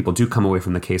 plenty of people do come away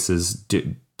from the cases,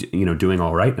 doing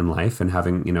all right in life and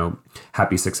having,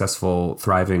 happy, successful,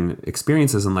 thriving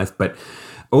experiences in life. But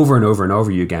over and over and over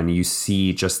again, you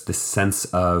see just this sense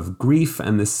of grief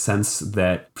and this sense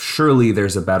that surely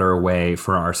there's a better way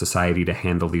for our society to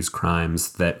handle these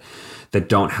crimes that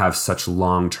don't have such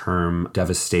long-term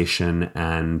devastation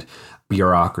and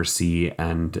bureaucracy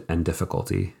and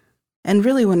difficulty. And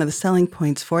really one of the selling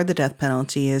points for the death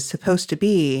penalty is supposed to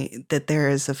be that there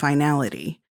is a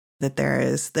finality,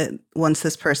 that once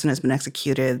this person has been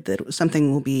executed, that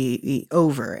something will be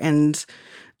over. And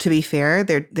to be fair,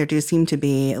 there do seem to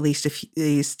be at least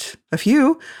a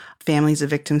few families of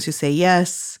victims who say,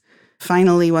 yes,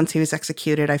 finally, once he was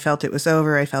executed, I felt it was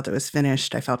over. I felt it was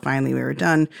finished. I felt finally we were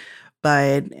done.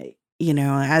 But,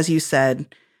 as you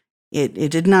said,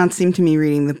 it did not seem to me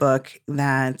reading the book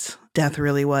that death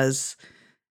really was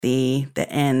the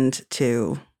end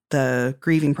to the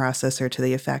grieving process or to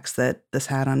the effects that this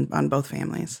had on both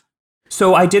families.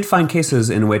 So I did find cases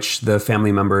in which the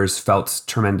family members felt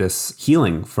tremendous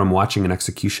healing from watching an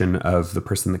execution of the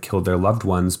person that killed their loved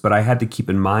ones, but I had to keep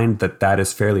in mind that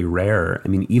is fairly rare. I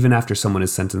mean, even after someone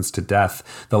is sentenced to death,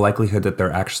 the likelihood that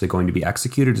they're actually going to be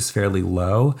executed is fairly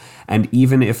low. And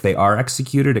even if they are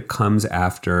executed, it comes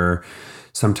after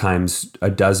sometimes a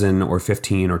dozen or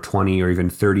 15 or 20 or even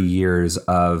 30 years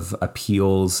of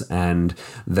appeals, and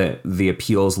the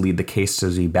appeals lead the case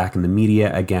to be back in the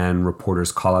media again.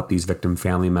 Reporters call up these victim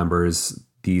family members.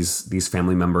 These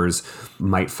family members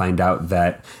might find out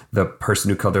that the person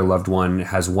who killed their loved one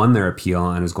has won their appeal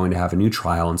and is going to have a new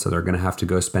trial, and so they're going to have to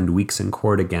go spend weeks in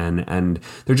court again. And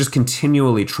they're just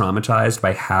continually traumatized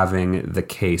by having the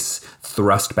case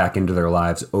thrust back into their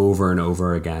lives over and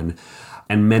over again.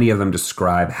 And many of them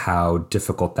describe how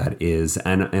difficult that is.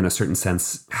 And in a certain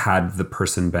sense, had the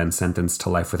person been sentenced to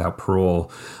life without parole,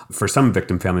 for some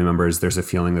victim family members, there's a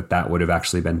feeling that would have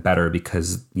actually been better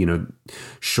because,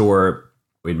 sure,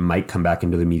 it might come back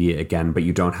into the media again, but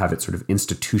you don't have it sort of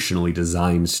institutionally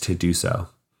designed to do so.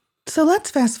 So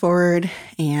let's fast forward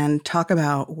and talk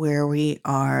about where we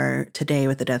are today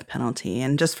with the death penalty.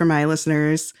 And just for my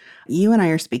listeners, you and I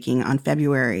are speaking on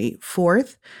February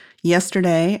 4th.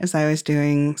 Yesterday, as I was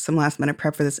doing some last-minute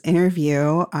prep for this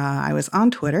interview, I was on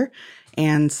Twitter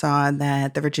and saw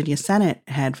that the Virginia Senate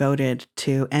had voted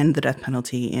to end the death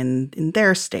penalty in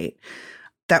their state.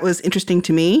 That was interesting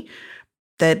to me,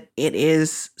 that it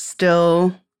is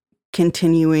still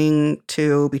continuing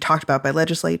to be talked about by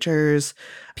legislatures.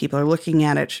 People are looking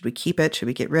at it. Should we keep it? Should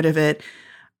we get rid of it?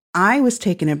 I was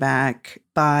taken aback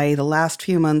by the last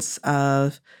few months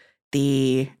of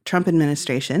the Trump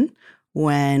administration,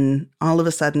 when all of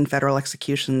a sudden federal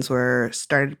executions were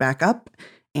started back up.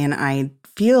 And I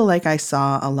feel like I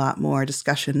saw a lot more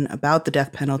discussion about the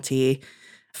death penalty,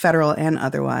 federal and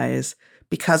otherwise,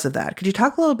 because of that. Could you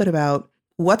talk a little bit about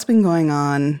what's been going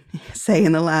on, say,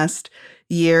 in the last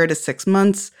year to 6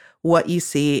 months, what you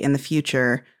see in the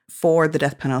future for the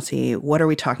death penalty? What are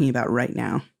we talking about right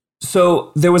now?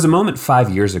 So there was a moment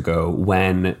 5 years ago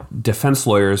when defense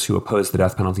lawyers who opposed the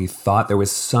death penalty thought there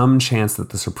was some chance that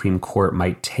the Supreme Court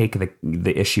might take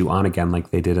the issue on again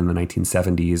like they did in the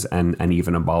 1970s and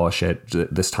even abolish it,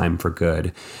 this time for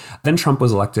good. Then Trump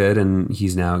was elected, and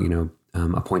he's now,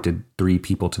 appointed 3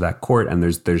 people to that court, and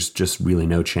there's just really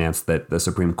no chance that the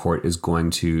Supreme Court is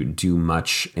going to do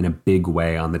much in a big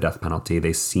way on the death penalty.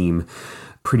 They seem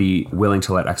pretty willing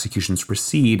to let executions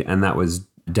proceed, and that was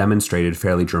demonstrated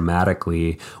fairly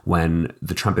dramatically when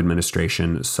the Trump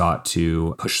administration sought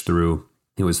to push through.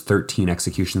 It was 13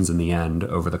 executions in the end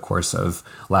over the course of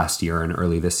last year and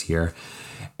early this year.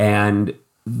 And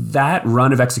that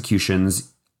run of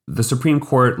executions, the Supreme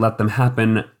Court let them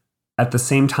happen. At the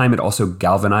same time, it also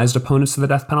galvanized opponents to the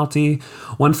death penalty.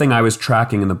 One thing I was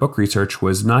tracking in the book research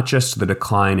was not just the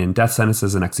decline in death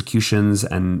sentences and executions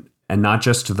and and not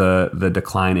just the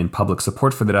decline in public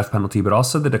support for the death penalty, but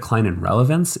also the decline in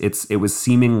relevance. It was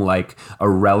seeming like a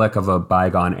relic of a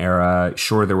bygone era.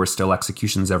 Sure, there were still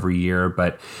executions every year,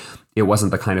 but it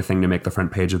wasn't the kind of thing to make the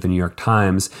front page of the New York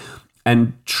Times.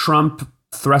 And Trump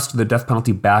thrust the death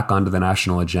penalty back onto the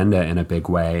national agenda in a big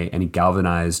way, and he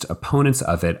galvanized opponents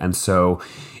of it. And so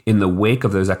in the wake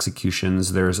of those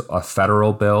executions, there's a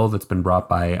federal bill that's been brought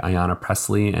by Ayanna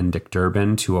Pressley and Dick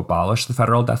Durbin to abolish the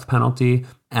federal death penalty.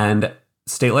 And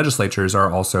state legislatures are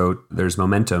also, there's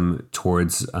momentum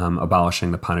towards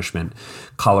abolishing the punishment.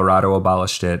 Colorado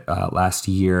abolished it last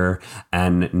year,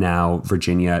 and now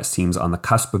Virginia seems on the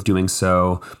cusp of doing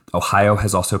so. Ohio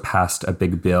has also passed a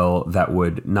big bill that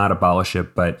would not abolish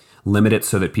it, but limit it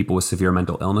so that people with severe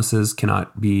mental illnesses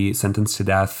cannot be sentenced to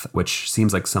death, which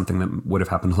seems like something that would have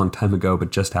happened a long time ago,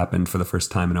 but just happened for the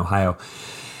first time in Ohio.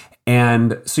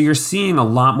 And so you're seeing a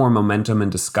lot more momentum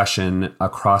and discussion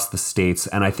across the states.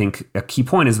 And I think a key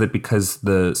point is that because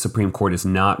the Supreme Court is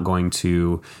not going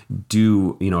to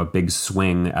do, a big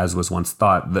swing as was once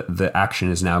thought, the action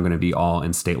is now going to be all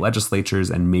in state legislatures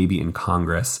and maybe in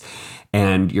Congress.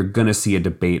 And you're going to see a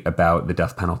debate about the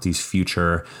death penalty's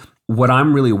future. What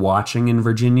I'm really watching in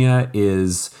Virginia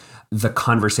is the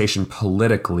conversation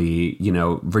politically.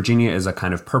 Virginia is a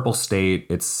kind of purple state.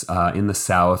 It's in the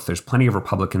South. There's plenty of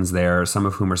Republicans there, some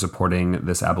of whom are supporting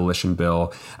this abolition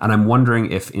bill. And I'm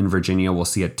wondering if in Virginia we'll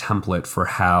see a template for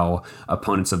how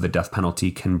opponents of the death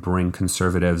penalty can bring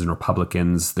conservatives and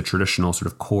Republicans, the traditional sort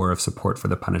of core of support for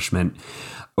the punishment,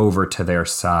 over to their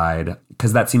side,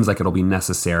 because that seems like it'll be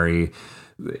necessary.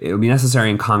 It'll be necessary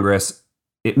in Congress.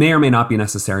 It may or may not be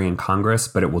necessary in Congress,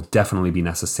 but it will definitely be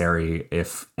necessary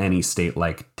if any state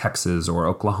like Texas or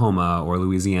Oklahoma or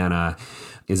Louisiana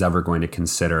is ever going to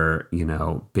consider,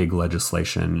 big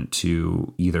legislation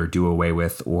to either do away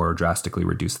with or drastically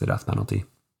reduce the death penalty.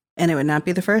 And it would not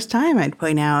be the first time. I'd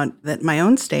point out that my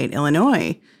own state,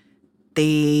 Illinois,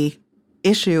 the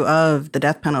issue of the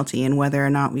death penalty and whether or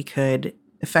not we could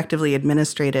effectively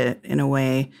administrate it in a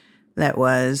way that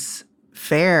was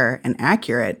fair and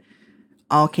accurate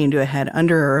all came to a head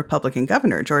under a Republican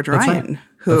governor, George Ryan,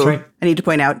 who, I need to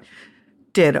point out,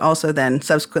 did also then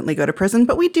subsequently go to prison.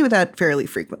 But we do that fairly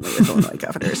frequently with Illinois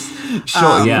governors.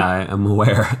 Sure, yeah, I'm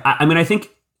aware. I think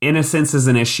innocence is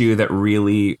an issue that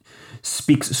really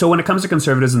speaks. So when it comes to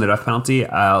conservatives and the death penalty,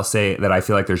 I'll say that I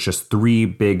feel like there's just three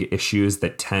big issues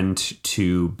that tend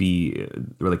to be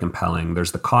really compelling.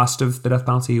 There's the cost of the death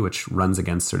penalty, which runs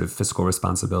against sort of fiscal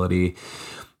responsibility.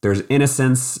 There's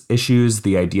innocence issues,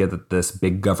 the idea that this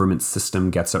big government system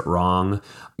gets it wrong.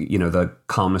 The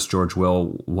columnist George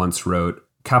Will once wrote,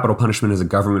 "Capital punishment is a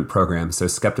government program, so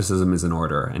skepticism is in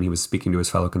order." And he was speaking to his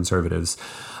fellow conservatives.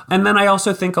 And then I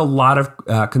also think a lot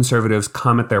of conservatives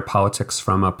come at their politics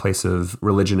from a place of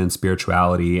religion and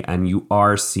spirituality, and you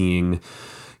are seeing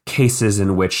cases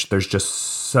in which there's just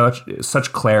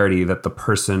such clarity that the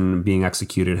person being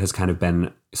executed has kind of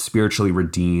been spiritually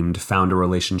redeemed, found a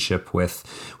relationship with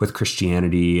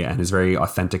Christianity, and is very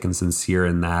authentic and sincere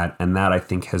in that. And that, I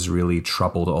think, has really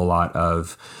troubled a lot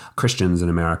of Christians in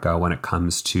America when it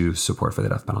comes to support for the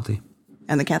death penalty.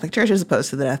 And the Catholic Church is opposed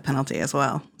to the death penalty as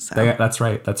well. So that's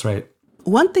right.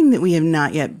 One thing that we have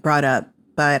not yet brought up,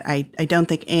 but I don't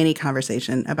think any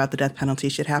conversation about the death penalty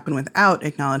should happen without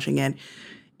acknowledging it,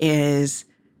 is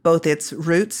both its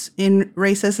roots in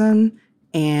racism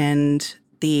and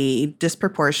the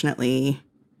disproportionately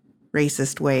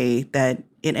racist way that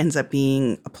it ends up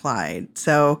being applied.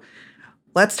 So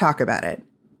let's talk about it.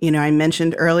 I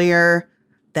mentioned earlier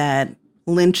that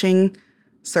lynching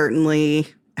certainly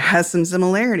has some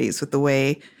similarities with the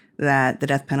way that the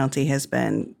death penalty has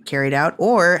been carried out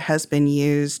or has been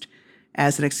used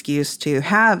as an excuse to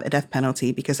have a death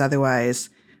penalty because otherwise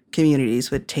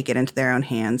communities would take it into their own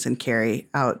hands and carry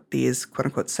out these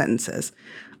quote-unquote sentences.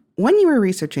 When you were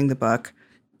researching the book,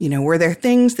 were there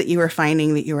things that you were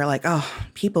finding that you were like, oh,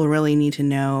 people really need to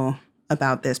know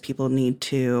about this. People need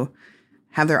to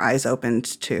have their eyes opened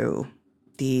to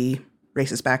the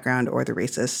racist background or the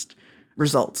racist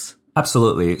results?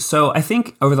 Absolutely. So I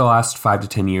think over the last 5 to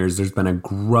 10 years, there's been a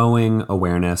growing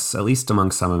awareness, at least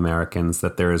among some Americans,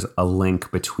 that there's a link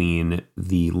between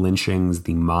the lynchings,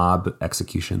 the mob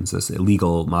executions, this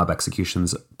illegal mob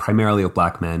executions, primarily of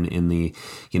Black men in the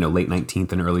late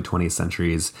 19th and early 20th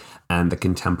centuries, and the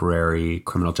contemporary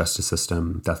criminal justice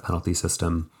system, death penalty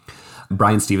system.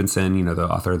 Bryan Stevenson, the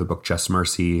author of the book Just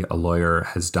Mercy, a lawyer,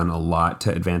 has done a lot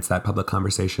to advance that public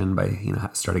conversation by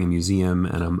starting a museum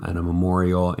and a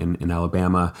memorial in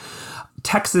Alabama.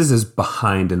 Texas is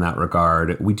behind in that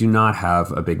regard. We do not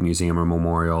have a big museum or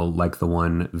memorial like the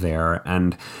one there.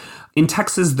 And In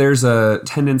Texas, there's a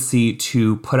tendency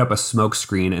to put up a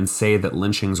smokescreen and say that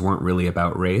lynchings weren't really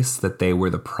about race, that they were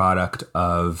the product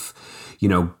of,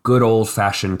 good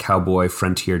old-fashioned cowboy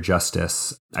frontier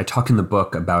justice. I talk in the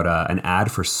book about an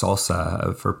ad for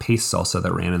salsa, for paste salsa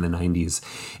that ran in the 90s,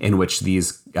 in which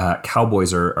these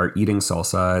cowboys are eating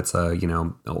salsa. It's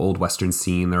an old Western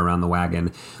scene. They're around the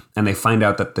wagon. And they find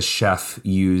out that the chef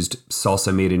used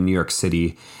salsa made in New York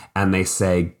City, and they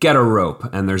say, get a rope.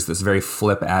 And there's this very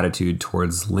flip attitude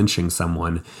towards lynching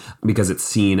someone because it's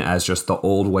seen as just the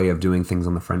old way of doing things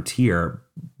on the frontier.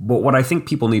 But what I think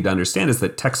people need to understand is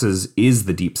that Texas is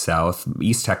the Deep South.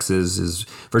 East Texas is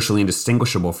virtually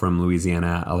indistinguishable from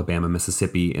Louisiana, Alabama,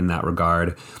 Mississippi in that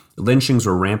regard. Lynchings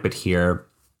were rampant here.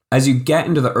 As you get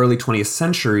into the early 20th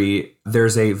century,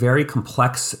 there's a very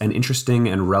complex and interesting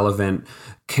and relevant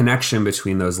connection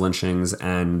between those lynchings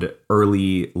and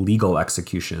early legal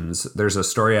executions. There's a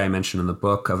story I mentioned in the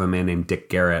book of a man named Dick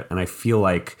Garrett, and I feel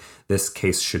like this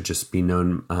case should just be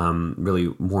known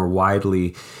really more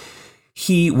widely.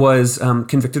 He was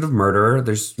convicted of murder.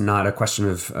 There's not a question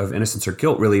of innocence or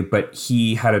guilt, really, but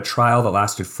he had a trial that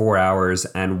lasted 4 hours.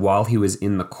 And while he was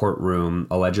in the courtroom,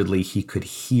 allegedly, he could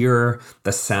hear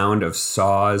the sound of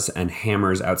saws and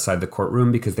hammers outside the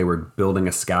courtroom because they were building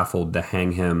a scaffold to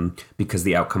hang him because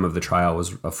the outcome of the trial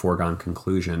was a foregone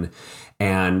conclusion.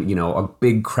 And, a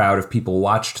big crowd of people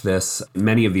watched this.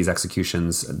 Many of these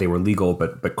executions, they were legal,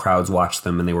 but crowds watched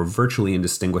them, and they were virtually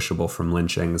indistinguishable from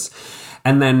lynchings.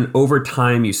 And then over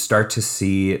time, you start to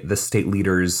see the state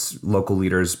leaders, local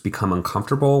leaders become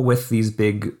uncomfortable with these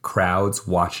big crowds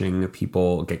watching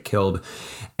people get killed.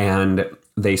 And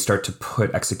they start to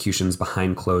put executions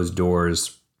behind closed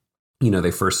doors.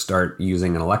 They first start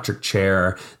using an electric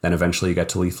chair, then eventually you get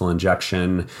to lethal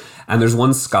injection. And there's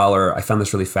one scholar, I found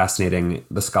this really fascinating.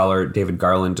 The scholar David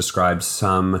Garland describes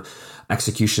some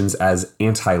executions as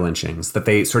anti-lynchings, that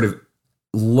they sort of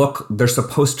they're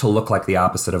supposed to look like the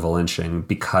opposite of a lynching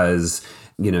because,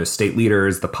 state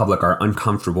leaders, the public are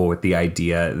uncomfortable with the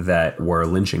idea that we're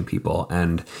lynching people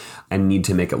and need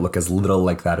to make it look as little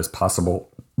like that as possible.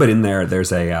 But in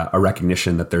there's a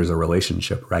recognition that there's a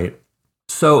relationship, right?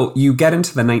 So you get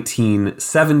into the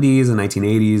 1970s and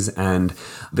 1980s, and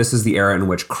this is the era in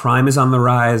which crime is on the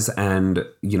rise. And,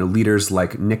 leaders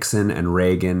like Nixon and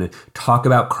Reagan talk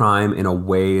about crime in a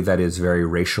way that is very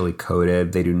racially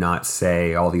coded. They do not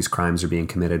say all these crimes are being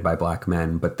committed by black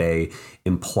men, but they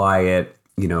imply it.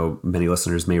 Many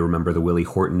listeners may remember the Willie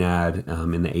Horton ad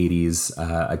in the 80s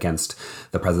against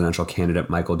the presidential candidate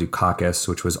Michael Dukakis,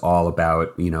 which was all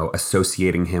about,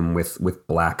 associating him with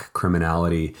black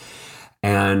criminality.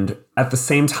 And at the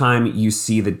same time, you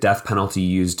see the death penalty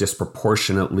used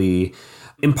disproportionately,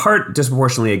 in part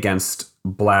disproportionately against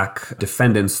black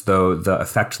defendants, though the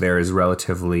effect there is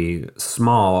relatively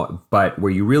small. But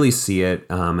where you really see it,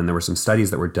 and there were some studies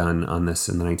that were done on this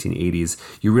in the 1980s,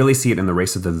 you really see it in the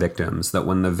race of the victims, that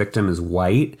when the victim is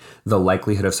white, the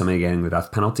likelihood of somebody getting the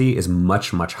death penalty is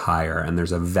much, much higher. And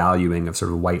there's a valuing of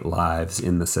sort of white lives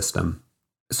in the system.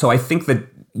 So I think that,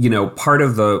 part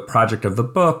of the project of the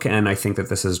book, and I think that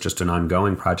this is just an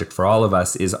ongoing project for all of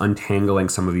us, is untangling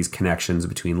some of these connections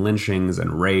between lynchings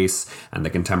and race and the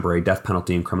contemporary death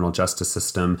penalty and criminal justice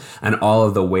system, and all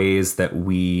of the ways that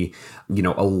we,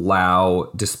 allow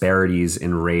disparities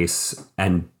in race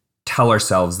and tell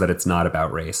ourselves that it's not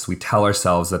about race. We tell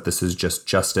ourselves that this is just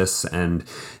justice and,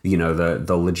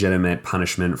 the legitimate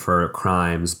punishment for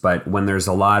crimes. But when there's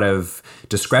a lot of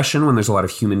discretion, when there's a lot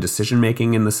of human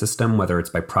decision-making in the system, whether it's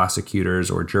by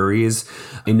prosecutors or juries,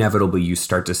 inevitably you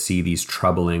start to see these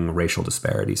troubling racial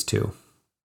disparities too.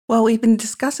 Well, we've been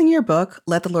discussing your book,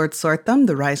 Let the Lord Sort Them,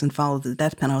 The Rise and Fall of the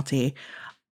Death Penalty.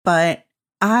 But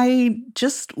I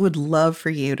just would love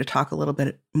for you to talk a little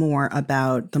bit more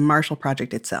about the Marshall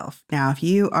Project itself. Now, if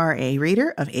you are a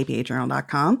reader of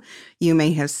abajournal.com, you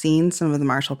may have seen some of the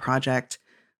Marshall Project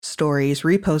stories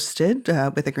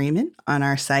reposted with agreement on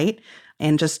our site.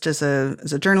 And just as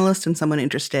a journalist and someone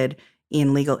interested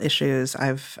in legal issues,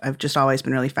 I've just always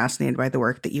been really fascinated by the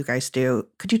work that you guys do.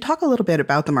 Could you talk a little bit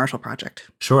about the Marshall Project?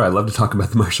 Sure, I'd love to talk about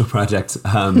the Marshall Project.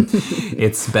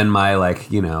 It's been my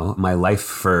my life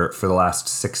for the last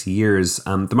 6 years.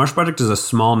 The Marshall Project is a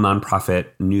small nonprofit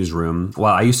newsroom.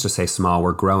 Well, I used to say small.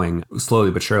 We're growing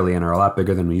slowly but surely and are a lot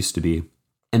bigger than we used to be.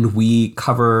 And we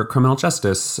cover criminal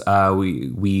justice.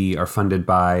 We are funded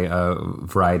by a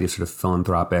variety of sort of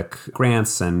philanthropic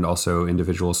grants and also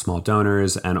individual small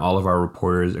donors. And all of our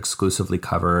reporters exclusively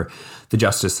cover the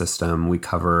justice system. We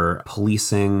cover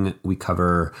policing. We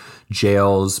cover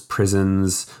jails,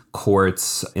 prisons,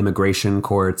 courts, immigration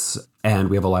courts. And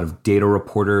we have a lot of data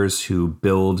reporters who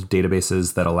build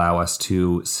databases that allow us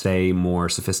to say more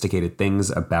sophisticated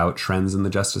things about trends in the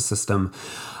justice system.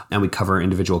 And we cover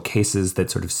individual cases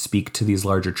that sort of speak to these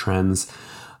larger trends.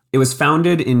 It was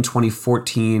founded in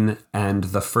 2014, and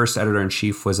the first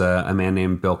editor-in-chief was a man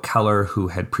named Bill Keller, who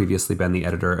had previously been the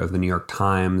editor of the New York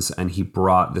Times, and he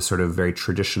brought this sort of very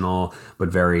traditional but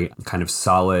very kind of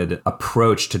solid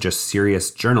approach to just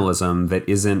serious journalism that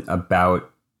isn't about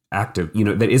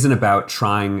that isn't about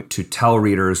trying to tell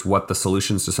readers what the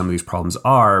solutions to some of these problems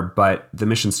are, but the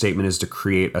mission statement is to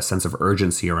create a sense of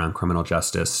urgency around criminal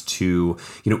justice, to,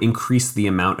 increase the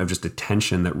amount of just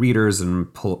attention that readers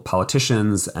and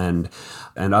politicians and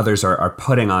others are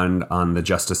putting on the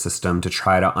justice system to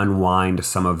try to unwind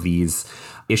some of these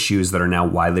issues that are now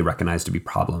widely recognized to be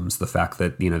problems. The fact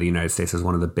that, the United States is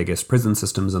one of the biggest prison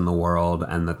systems in the world,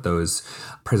 and that those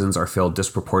prisons are filled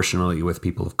disproportionately with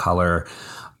people of color.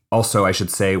 Also, I should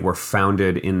say, were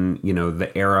founded in, the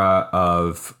era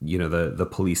of, the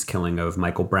police killing of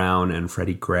Michael Brown and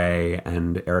Freddie Gray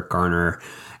and Eric Garner.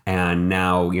 And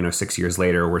now, 6 years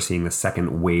later, we're seeing the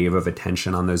second wave of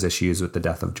attention on those issues with the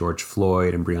death of George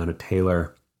Floyd and Breonna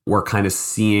Taylor. We're kind of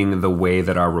seeing the way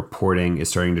that our reporting is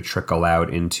starting to trickle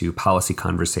out into policy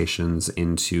conversations,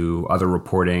 into other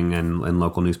reporting and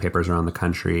local newspapers around the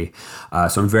country.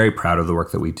 So I'm very proud of the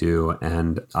work that we do.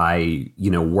 And I,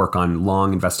 work on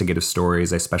long investigative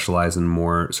stories. I specialize in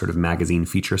more sort of magazine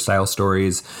feature style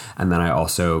stories. And then I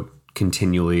also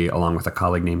continually, along with a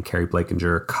colleague named Carrie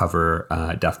Blakinger, cover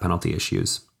death penalty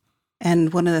issues.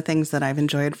 And one of the things that I've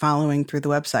enjoyed following through the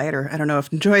website, or I don't know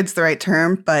if enjoyed's the right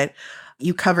term, but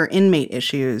you cover inmate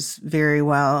issues very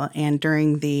well. And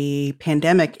during the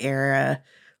pandemic era,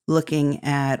 looking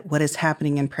at what is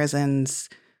happening in prisons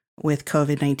with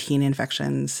COVID-19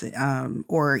 infections,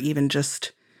 or even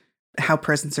just how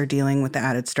prisons are dealing with the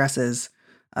added stresses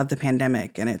of the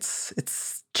pandemic. And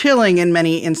it's chilling in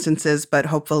many instances, but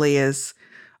hopefully is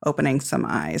opening some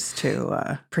eyes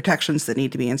to protections that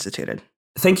need to be instituted.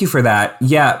 Thank you for that.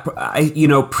 Yeah,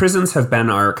 prisons have been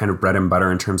our kind of bread and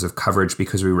butter in terms of coverage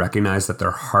because we recognize that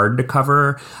they're hard to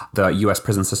cover. The U.S.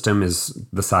 prison system is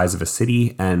the size of a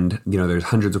city, and, there's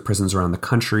hundreds of prisons around the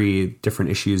country, different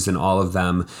issues in all of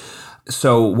them.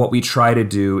 So what we try to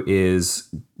do is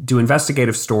do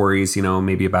investigative stories,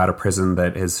 maybe about a prison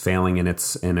that is failing in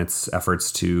its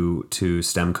efforts to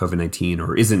stem COVID-19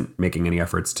 or isn't making any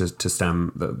efforts to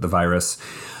stem the virus.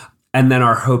 And then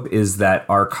our hope is that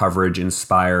our coverage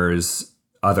inspires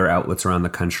other outlets around the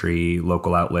country,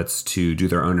 local outlets, to do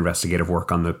their own investigative work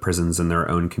on the prisons in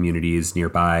their own communities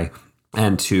nearby,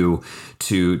 and to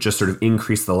just sort of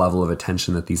increase the level of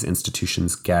attention that these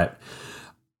institutions get.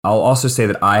 I'll also say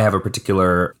that I have a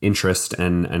particular interest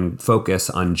and focus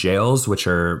on jails,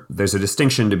 there's a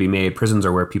distinction to be made. Prisons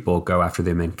are where people go after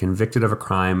they've been convicted of a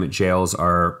crime. Jails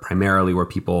are primarily where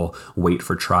people wait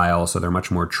for trial, so they're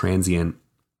much more transient.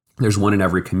 There's one in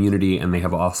every community, and they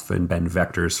have often been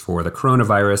vectors for the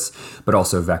coronavirus, but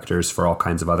also vectors for all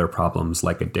kinds of other problems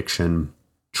like addiction,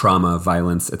 trauma,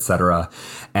 violence, etc.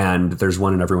 And there's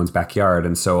one in everyone's backyard.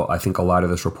 And so I think a lot of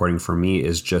this reporting for me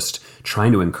is just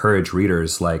trying to encourage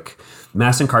readers, like,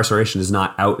 mass incarceration is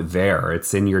not out there.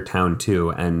 It's in your town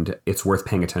too. And it's worth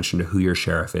paying attention to who your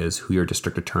sheriff is, who your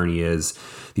district attorney is.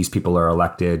 These people are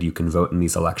elected. You can vote in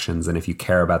these elections. And if you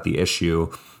care about the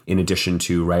issue, in addition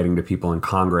to writing to people in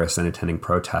Congress and attending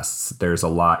protests, there's a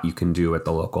lot you can do at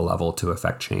the local level to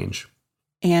affect change.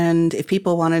 And if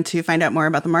people wanted to find out more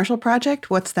about the Marshall Project,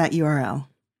 what's that URL?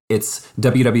 It's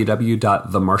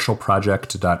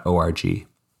www.themarshallproject.org.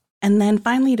 And then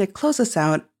finally, to close us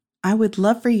out, I would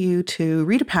love for you to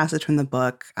read a passage from the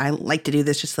book. I like to do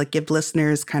this just to give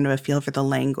listeners kind of a feel for the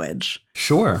language.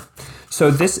 Sure.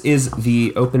 So this is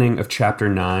the opening of chapter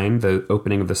 9, the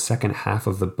opening of the second half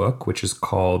of the book, which is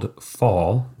called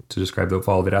Fall, to describe the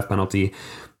fall of the death penalty.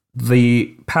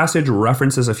 The passage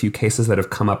references a few cases that have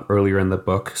come up earlier in the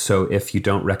book. So if you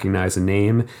don't recognize a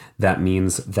name, that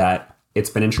means that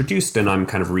it's been introduced, and I'm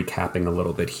kind of recapping a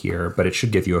little bit here, but it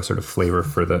should give you a sort of flavor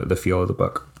for the feel of the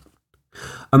book.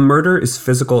 A murder is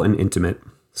physical and intimate.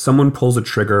 Someone pulls a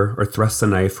trigger or thrusts a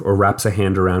knife or wraps a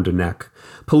hand around a neck.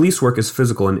 Police work is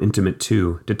physical and intimate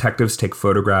too. Detectives take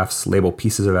photographs, label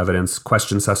pieces of evidence,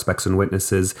 question suspects and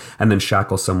witnesses, and then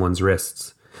shackle someone's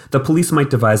wrists. The police might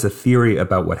devise a theory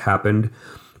about what happened,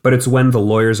 but it's when the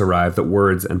lawyers arrive that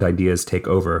words and ideas take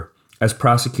over, as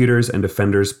prosecutors and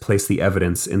defenders place the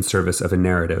evidence in service of a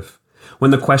narrative.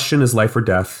 When the question is life or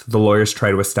death, the lawyers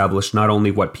try to establish not only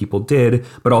what people did,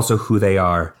 but also who they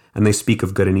are, and they speak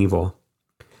of good and evil.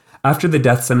 After the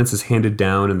death sentence is handed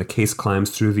down and the case climbs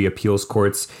through the appeals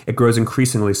courts, it grows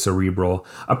increasingly cerebral.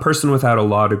 A person without a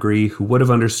law degree who would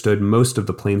have understood most of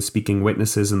the plain-speaking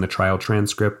witnesses in the trial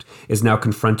transcript is now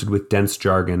confronted with dense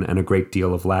jargon and a great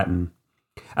deal of Latin.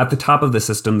 At the top of the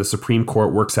system, the Supreme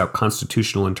Court works out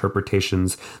constitutional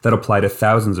interpretations that apply to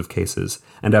thousands of cases,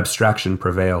 and abstraction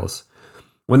prevails.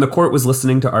 When the court was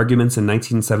listening to arguments in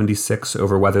 1976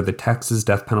 over whether the Texas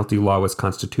death penalty law was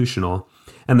constitutional,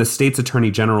 and the state's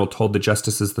attorney general told the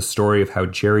justices the story of how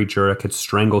Jerry Jurek had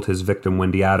strangled his victim,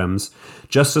 Wendy Adams,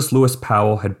 Justice Lewis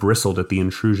Powell had bristled at the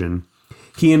intrusion.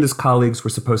 He and his colleagues were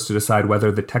supposed to decide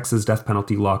whether the Texas death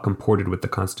penalty law comported with the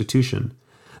Constitution.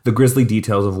 The grisly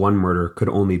details of one murder could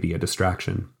only be a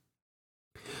distraction.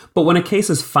 But when a case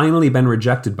has finally been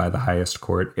rejected by the highest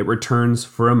court, it returns,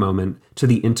 for a moment, to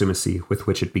the intimacy with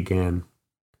which it began.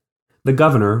 The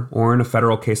governor, or in a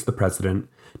federal case the president,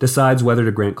 decides whether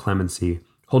to grant clemency,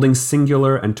 holding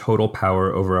singular and total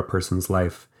power over a person's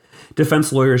life.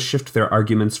 Defense lawyers shift their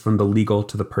arguments from the legal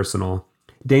to the personal.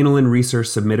 Dana Lynn Reeser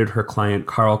submitted her client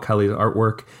Carl Kelly's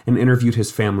artwork and interviewed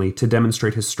his family to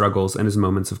demonstrate his struggles and his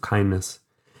moments of kindness.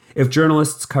 If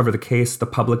journalists cover the case, the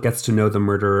public gets to know the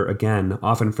murderer again,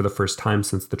 often for the first time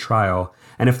since the trial,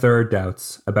 and if there are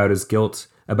doubts about his guilt,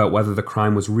 about whether the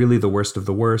crime was really the worst of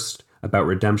the worst, about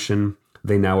redemption,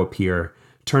 they now appear,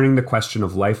 turning the question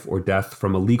of life or death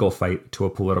from a legal fight to a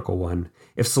political one.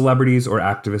 If celebrities or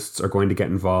activists are going to get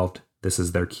involved, this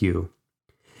is their cue.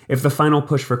 If the final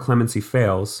push for clemency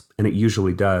fails, and it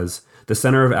usually does, the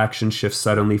center of action shifts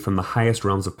suddenly from the highest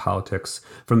realms of politics,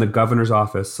 from the governor's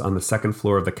office on the second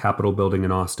floor of the Capitol building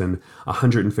in Austin,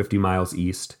 150 miles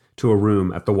east, to a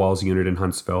room at the Walls Unit in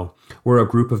Huntsville, where a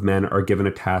group of men are given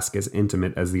a task as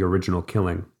intimate as the original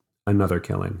killing, another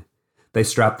killing. They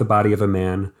strap the body of a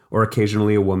man, or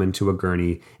occasionally a woman, to a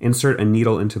gurney, insert a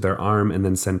needle into their arm, and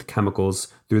then send chemicals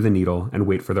through the needle and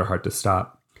wait for their heart to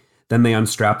stop. Then they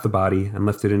unstrap the body and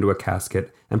lift it into a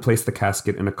casket and place the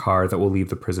casket in a car that will leave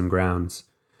the prison grounds.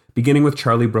 Beginning with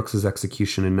Charlie Brooks's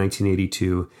execution in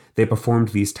 1982, they performed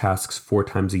these tasks 4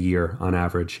 times a year on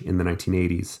average in the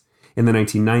 1980s. In the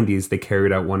 1990s, they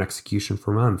carried out one execution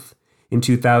per month. In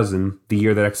 2000, the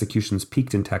year that executions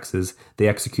peaked in Texas, they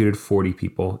executed 40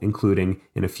 people, including,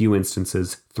 in a few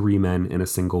instances, 3 men in a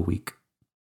single week.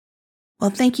 Well,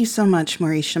 thank you so much,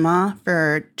 Maurice Chammah,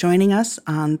 for joining us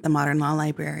on the Modern Law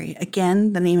Library.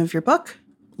 Again, the name of your book,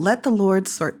 Let the Lord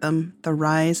Sort Them, The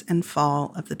Rise and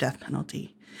Fall of the Death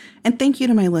Penalty. And thank you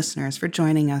to my listeners for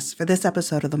joining us for this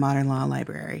episode of the Modern Law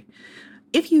Library.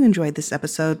 If you enjoyed this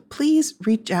episode, please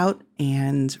reach out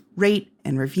and rate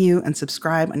and review and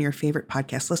subscribe on your favorite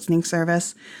podcast listening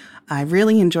service. I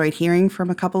really enjoyed hearing from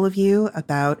a couple of you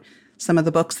about some of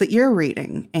the books that you're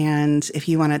reading. And if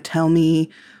you want to tell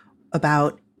me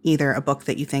about either a book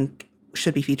that you think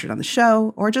should be featured on the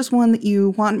show or just one that you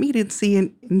want me to see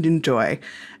and enjoy,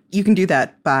 you can do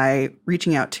that by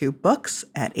reaching out to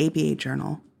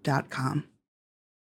books@abajournal.com.